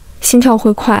那心跳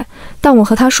会快，但我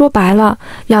和他说白了，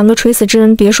两个垂死之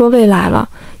人，别说未来了，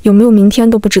有没有明天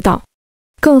都不知道。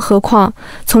更何况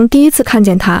从第一次看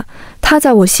见他，他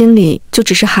在我心里就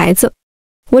只是孩子。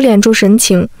我敛住神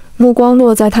情，目光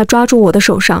落在他抓住我的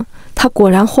手上，他果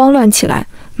然慌乱起来，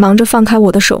忙着放开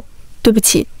我的手。对不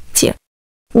起，姐，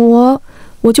我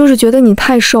就是觉得你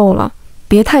太瘦了，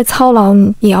别太操劳，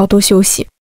你也要多休息。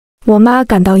我妈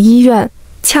赶到医院，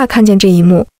恰看见这一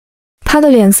幕，他的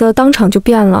脸色当场就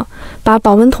变了，把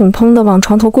保温桶砰地往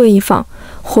床头柜一放，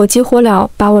火急火燎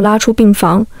把我拉出病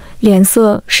房，脸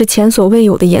色是前所未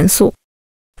有的严肃。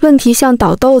问题像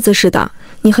倒豆子似的，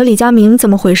你和李佳明怎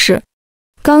么回事？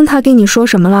刚他跟你说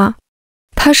什么了？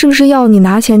他是不是要你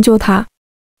拿钱救他？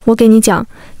我给你讲，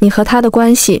你和他的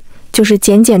关系就是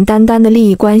简简单单的利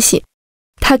益关系。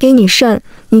他给你肾，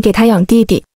你给他养弟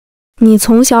弟。你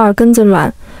从小耳根子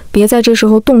软，别在这时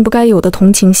候动不该有的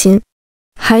同情心。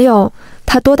还有，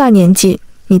他多大年纪？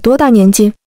你多大年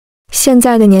纪？现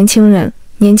在的年轻人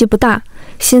年纪不大，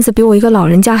心思比我一个老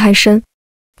人家还深。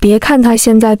别看他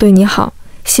现在对你好，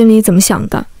心里怎么想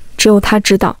的，只有他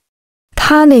知道。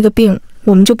他那个病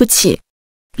我们就不起。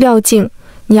廖静，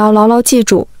你要牢牢记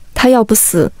住，他要不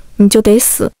死，你就得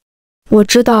死。我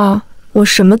知道，我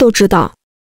什么都知道。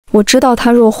我知道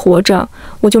他若活着，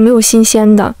我就没有新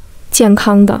鲜的、健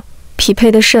康的、匹配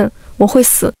的肾，我会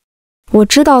死。我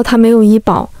知道他没有医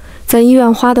保，在医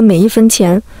院花的每一分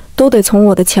钱都得从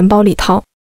我的钱包里掏。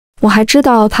我还知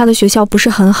道他的学校不是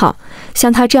很好，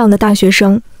像他这样的大学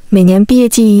生，每年毕业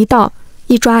季一到，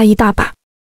一抓一大把，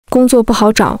工作不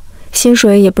好找，薪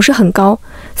水也不是很高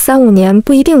，3-5年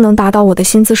不一定能达到我的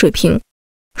薪资水平。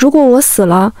如果我死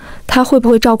了，他会不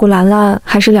会照顾兰兰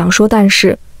还是两说，但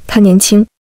是他年轻。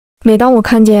每当我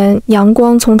看见阳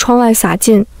光从窗外洒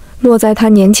进，落在他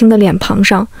年轻的脸庞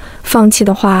上，放弃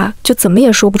的话就怎么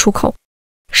也说不出口。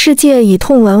世界以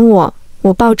痛吻我，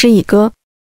我报之以歌。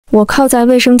我靠在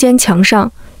卫生间墙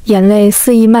上，眼泪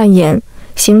肆意蔓延，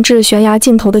行至悬崖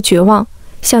尽头的绝望，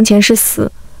向前是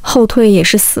死，后退也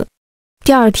是死。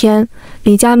第二天，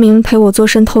李佳明陪我做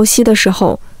肾透析的时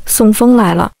候，宋峰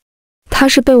来了。他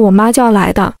是被我妈叫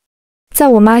来的。在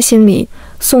我妈心里，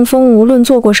宋峰无论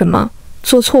做过什么，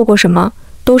做错过什么，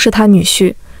都是他女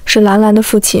婿，是兰兰的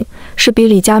父亲，是比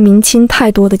李佳明亲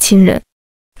太多的亲人。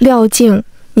廖静，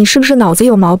你是不是脑子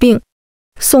有毛病？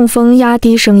宋峰压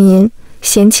低声音，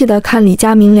嫌弃地看李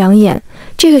佳明2眼，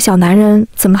这个小男人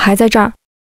怎么还在这儿？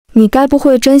你该不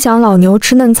会真想老牛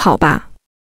吃嫩草吧？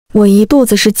我一肚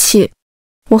子是气。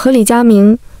我和李佳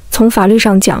明从法律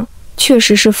上讲，确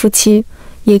实是夫妻，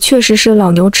也确实是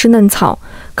老牛吃嫩草，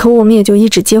可我们也就一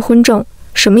纸结婚证，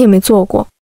什么也没做过。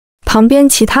旁边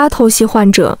其他透析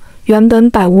患者原本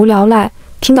百无聊赖，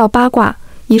听到八卦，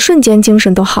一瞬间精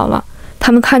神都好了。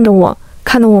他们看着我，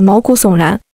看得我毛骨悚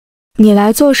然。你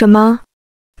来做什么？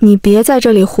你别在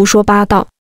这里胡说八道。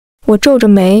我皱着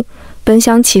眉，本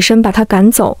想起身把他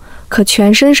赶走，可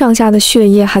全身上下的血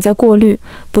液还在过滤，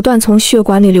不断从血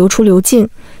管里流出流进，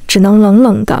只能冷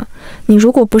冷的，你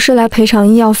如果不是来赔偿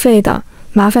医药费的，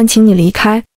麻烦请你离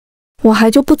开。我还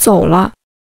就不走了。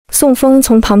宋峰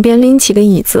从旁边拎起个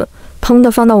椅子，砰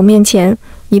地放到我面前，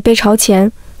椅背朝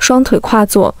前，双腿跨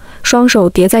坐，双手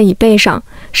叠在椅背上，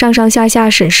上上下下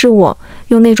审视我，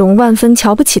用那种万分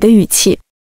瞧不起的语气。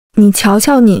你瞧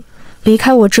瞧你，离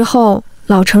开我之后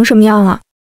老成什么样了？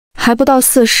还不到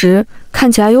40，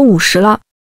看起来有50了。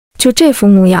就这副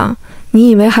模样，你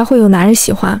以为还会有男人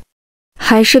喜欢？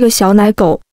还是个小奶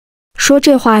狗。说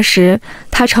这话时，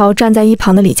他朝站在一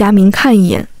旁的李佳明看一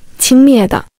眼，轻蔑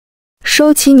的，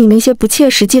收起你那些不切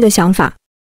实际的想法。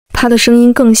他的声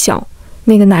音更小，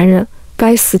那个男人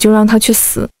该死就让他去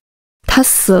死，他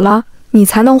死了你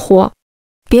才能活。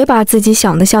别把自己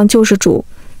想得像救世主，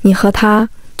你和他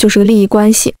就是个利益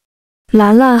关系。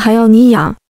兰兰还要你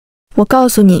养，我告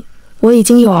诉你，我已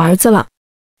经有儿子了，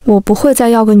我不会再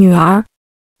要个女儿。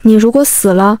你如果死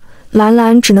了，兰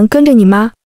兰只能跟着你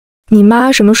妈。你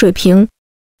妈什么水平？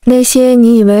那些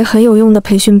你以为很有用的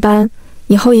培训班，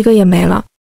以后一个也没了。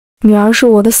女儿是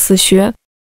我的死穴。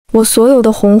我所有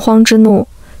的洪荒之怒，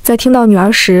在听到女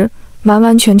儿时，完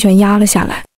完全全压了下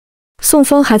来。宋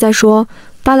峰还在说，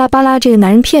巴拉巴拉，这个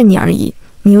男人骗你而已，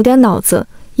你有点脑子，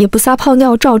也不撒泡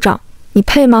尿照照，你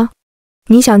配吗？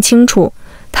你想清楚，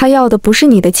他要的不是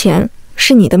你的钱，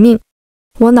是你的命。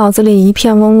我脑子里一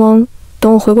片嗡嗡，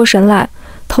等我回过神来，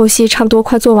透析差不多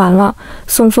快做完了，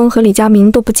宋峰和李佳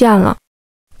明都不见了。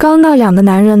刚那2个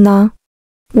男人呢？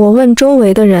我问周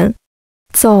围的人。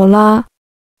走了。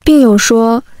病友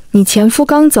说，你前夫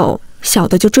刚走，小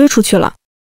的就追出去了。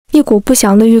一股不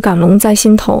祥的预感笼在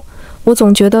心头，我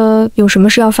总觉得有什么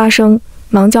事要发生，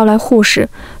忙叫来护士，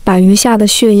把余下的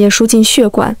血液输进血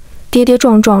管，跌跌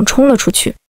撞撞冲了出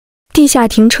去。地下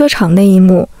停车场那一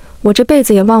幕，我这辈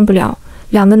子也忘不了。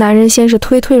2个男人先是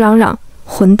推推嚷嚷，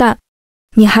混蛋，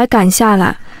你还敢下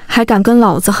来，还敢跟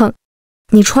老子横？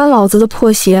你穿老子的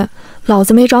破鞋，老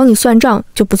子没找你算账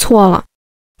就不错了。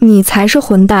你才是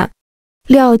混蛋。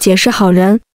廖姐是好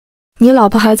人，你老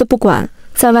婆孩子不管，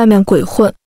在外面鬼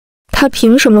混，她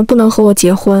凭什么不能和我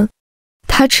结婚？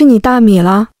她吃你大米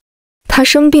了？她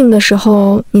生病的时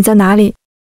候你在哪里？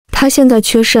她他现在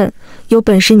缺肾，有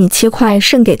本事你切块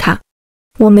肾给他。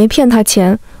我没骗他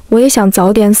钱，我也想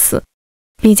早点死。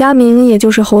李佳明也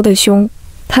就是吼得凶，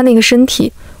他那个身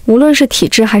体，无论是体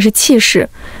质还是气势，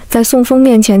在宋峰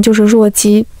面前就是弱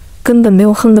鸡，根本没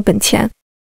有哼的本钱。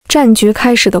战局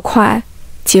开始的快，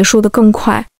结束的更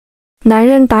快。男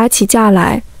人打起架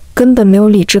来，根本没有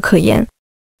理智可言。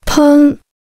砰！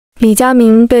李佳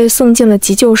明被送进了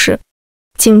急救室。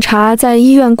警察在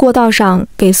医院过道上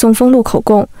给宋峰录口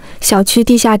供，小区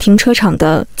地下停车场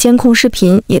的监控视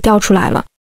频也调出来了。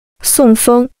宋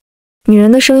峰，女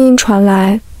人的声音传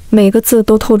来，每个字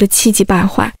都透着气急败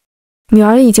坏。女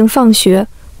儿已经放学，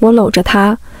我搂着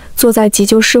她，坐在急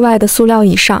救室外的塑料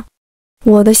椅上，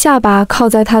我的下巴靠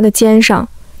在她的肩上，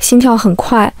心跳很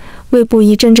快，胃部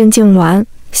一阵阵痉挛，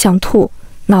想吐，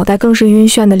脑袋更是晕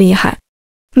眩的厉害。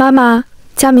妈妈，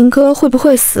佳明哥会不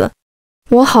会死？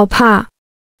我好怕。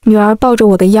女儿抱着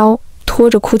我的腰，拖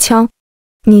着哭腔。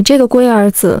你这个龟儿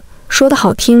子，说得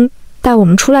好听，带我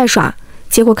们出来耍，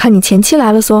结果看你前妻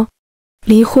来了嗦。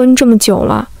离婚这么久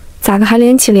了，咋个还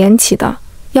连起的？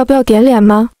要不要点脸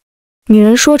吗？女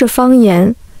人说着方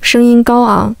言，声音高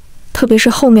昂，特别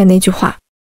是后面那句话。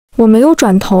我没有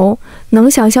转头，能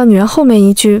想象女人后面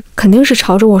一句肯定是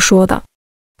朝着我说的。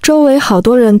周围好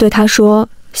多人对她说，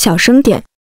小声点，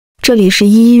这里是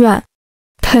医院。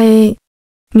呸！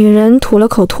女人吐了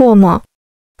口唾沫。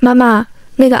妈妈，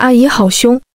那个阿姨好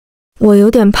凶，我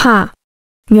有点怕。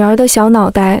女儿的小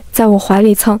脑袋在我怀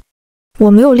里蹭，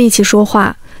我没有力气说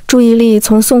话，注意力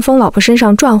从宋峰老婆身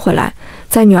上转回来，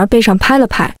在女儿背上拍了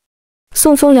拍。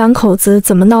宋峰两口子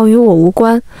怎么闹与我无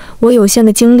关，我有限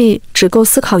的精力只够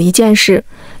思考一件事：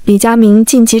李佳明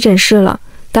进急诊室了，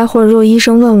待会儿若医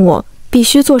生问我，必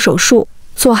须做手术，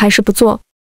做还是不做？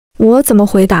我怎么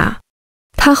回答？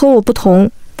他和我不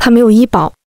同，他没有医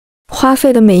保。花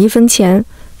费的每一分钱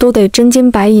都得真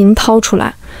金白银掏出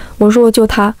来，我若救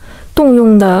他，动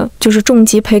用的就是重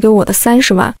疾赔给我的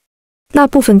30万。那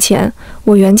部分钱，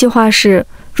我原计划是，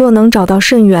若能找到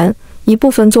肾源，一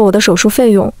部分做我的手术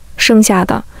费用，剩下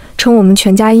的称我们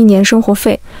全家1年生活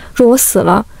费。若我死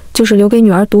了，就是留给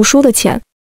女儿读书的钱。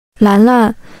兰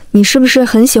兰，你是不是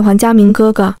很喜欢佳明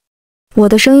哥哥？我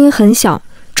的声音很小，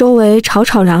周围吵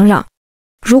吵嚷嚷。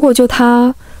如果救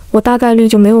他，我大概率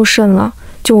就没有肾了。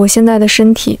就我现在的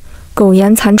身体，苟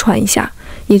延残喘一下，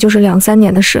也就是2-3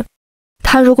年的事。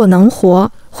他如果能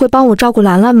活，会帮我照顾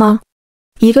兰兰吗？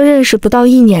一个认识不到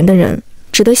1年的人，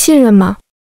值得信任吗？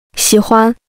喜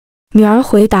欢。女儿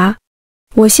回答。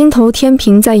我心头天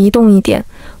平再移动一点，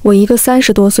我一个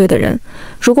30多岁的人，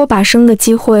如果把生的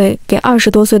机会给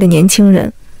20多岁的年轻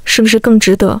人，是不是更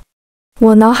值得？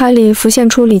我脑海里浮现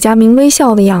出李佳明微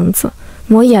笑的样子，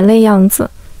抹眼泪样子，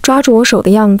抓住我手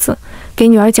的样子，给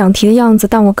女儿讲题的样子，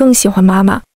但我更喜欢妈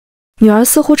妈。女儿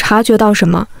似乎察觉到什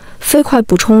么，飞快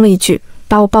补充了一句，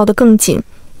把我抱得更紧。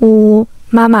呜呜，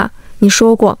妈妈，你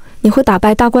说过你会打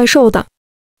败大怪兽的，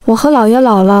我和姥爷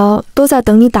姥姥都在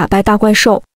等你打败大怪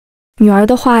兽。女儿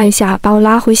的话一下把我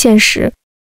拉回现实，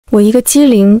我一个机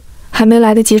灵，还没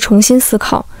来得及重新思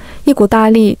考，一股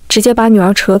大力直接把女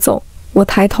儿扯走。我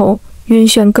抬头，晕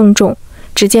眩更重，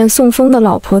只见宋峰的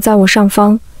老婆在我上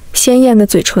方，鲜艳的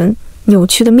嘴唇，扭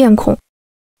曲的面孔。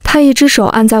他一只手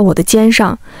按在我的肩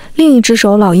上，另一只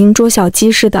手老鹰捉小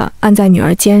鸡似的按在女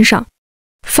儿肩上。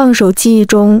放手记忆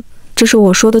中，这是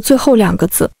我说的最后2个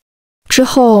字。之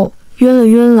后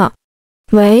晕了。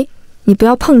喂，你不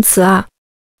要碰瓷啊！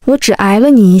我只挨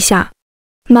了你一下。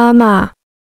妈妈，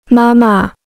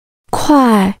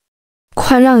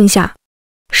快让一下！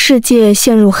世界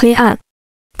陷入黑暗。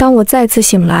当我再次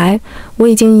醒来，我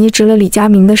已经移植了李佳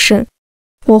明的肾。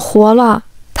我活了，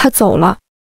他走了。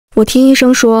我听医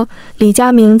生说，李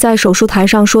佳明在手术台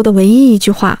上说的唯一一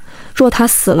句话，若他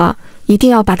死了，一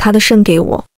定要把他的肾给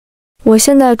我。我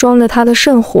现在装着他的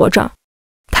肾活着。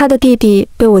他的弟弟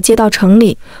被我接到城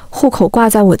里，户口挂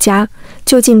在我家，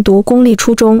就近读公立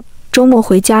初中，周末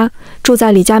回家，住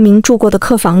在李佳明住过的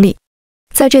客房里。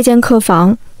在这间客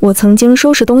房，我曾经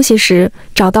收拾东西时，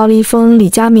找到了一封李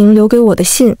佳明留给我的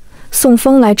信，宋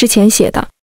峰来之前写的。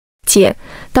姐，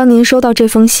当您收到这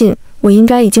封信，我应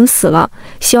该已经死了，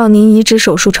希望您移植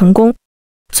手术成功。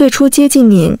最初接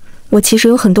近您，我其实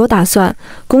有很多打算，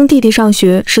供弟弟上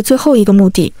学是最后一个目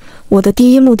的，我的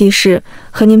第一目的是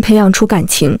和您培养出感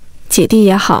情，姐弟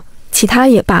也好，其他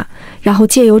也罢，然后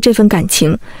借由这份感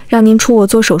情，让您出我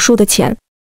做手术的钱。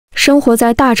生活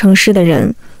在大城市的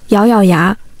人，咬咬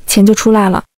牙，钱就出来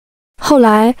了。后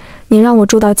来您让我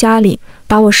住到家里，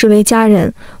把我视为家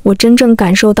人，我真正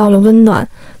感受到了温暖，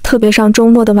特别上周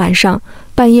末的晚上，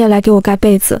半夜来给我盖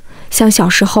被子，像小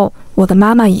时候我的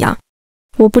妈妈一样。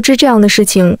我不知这样的事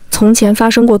情从前发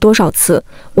生过多少次，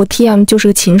我 TM 就是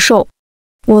个禽兽。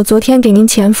我昨天给您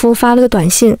前夫发了个短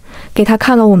信，给他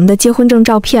看了我们的结婚证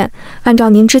照片，按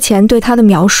照您之前对他的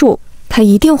描述，他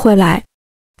一定会来。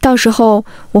到时候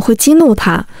我会激怒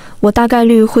他，我大概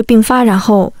率会并发，然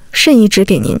后肾移植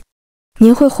给您。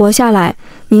您会活下来，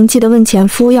您记得问前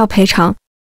夫要赔偿。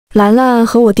兰兰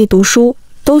和我弟读书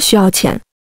都需要钱，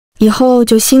以后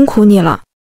就辛苦你了。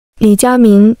李佳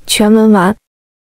民全文完。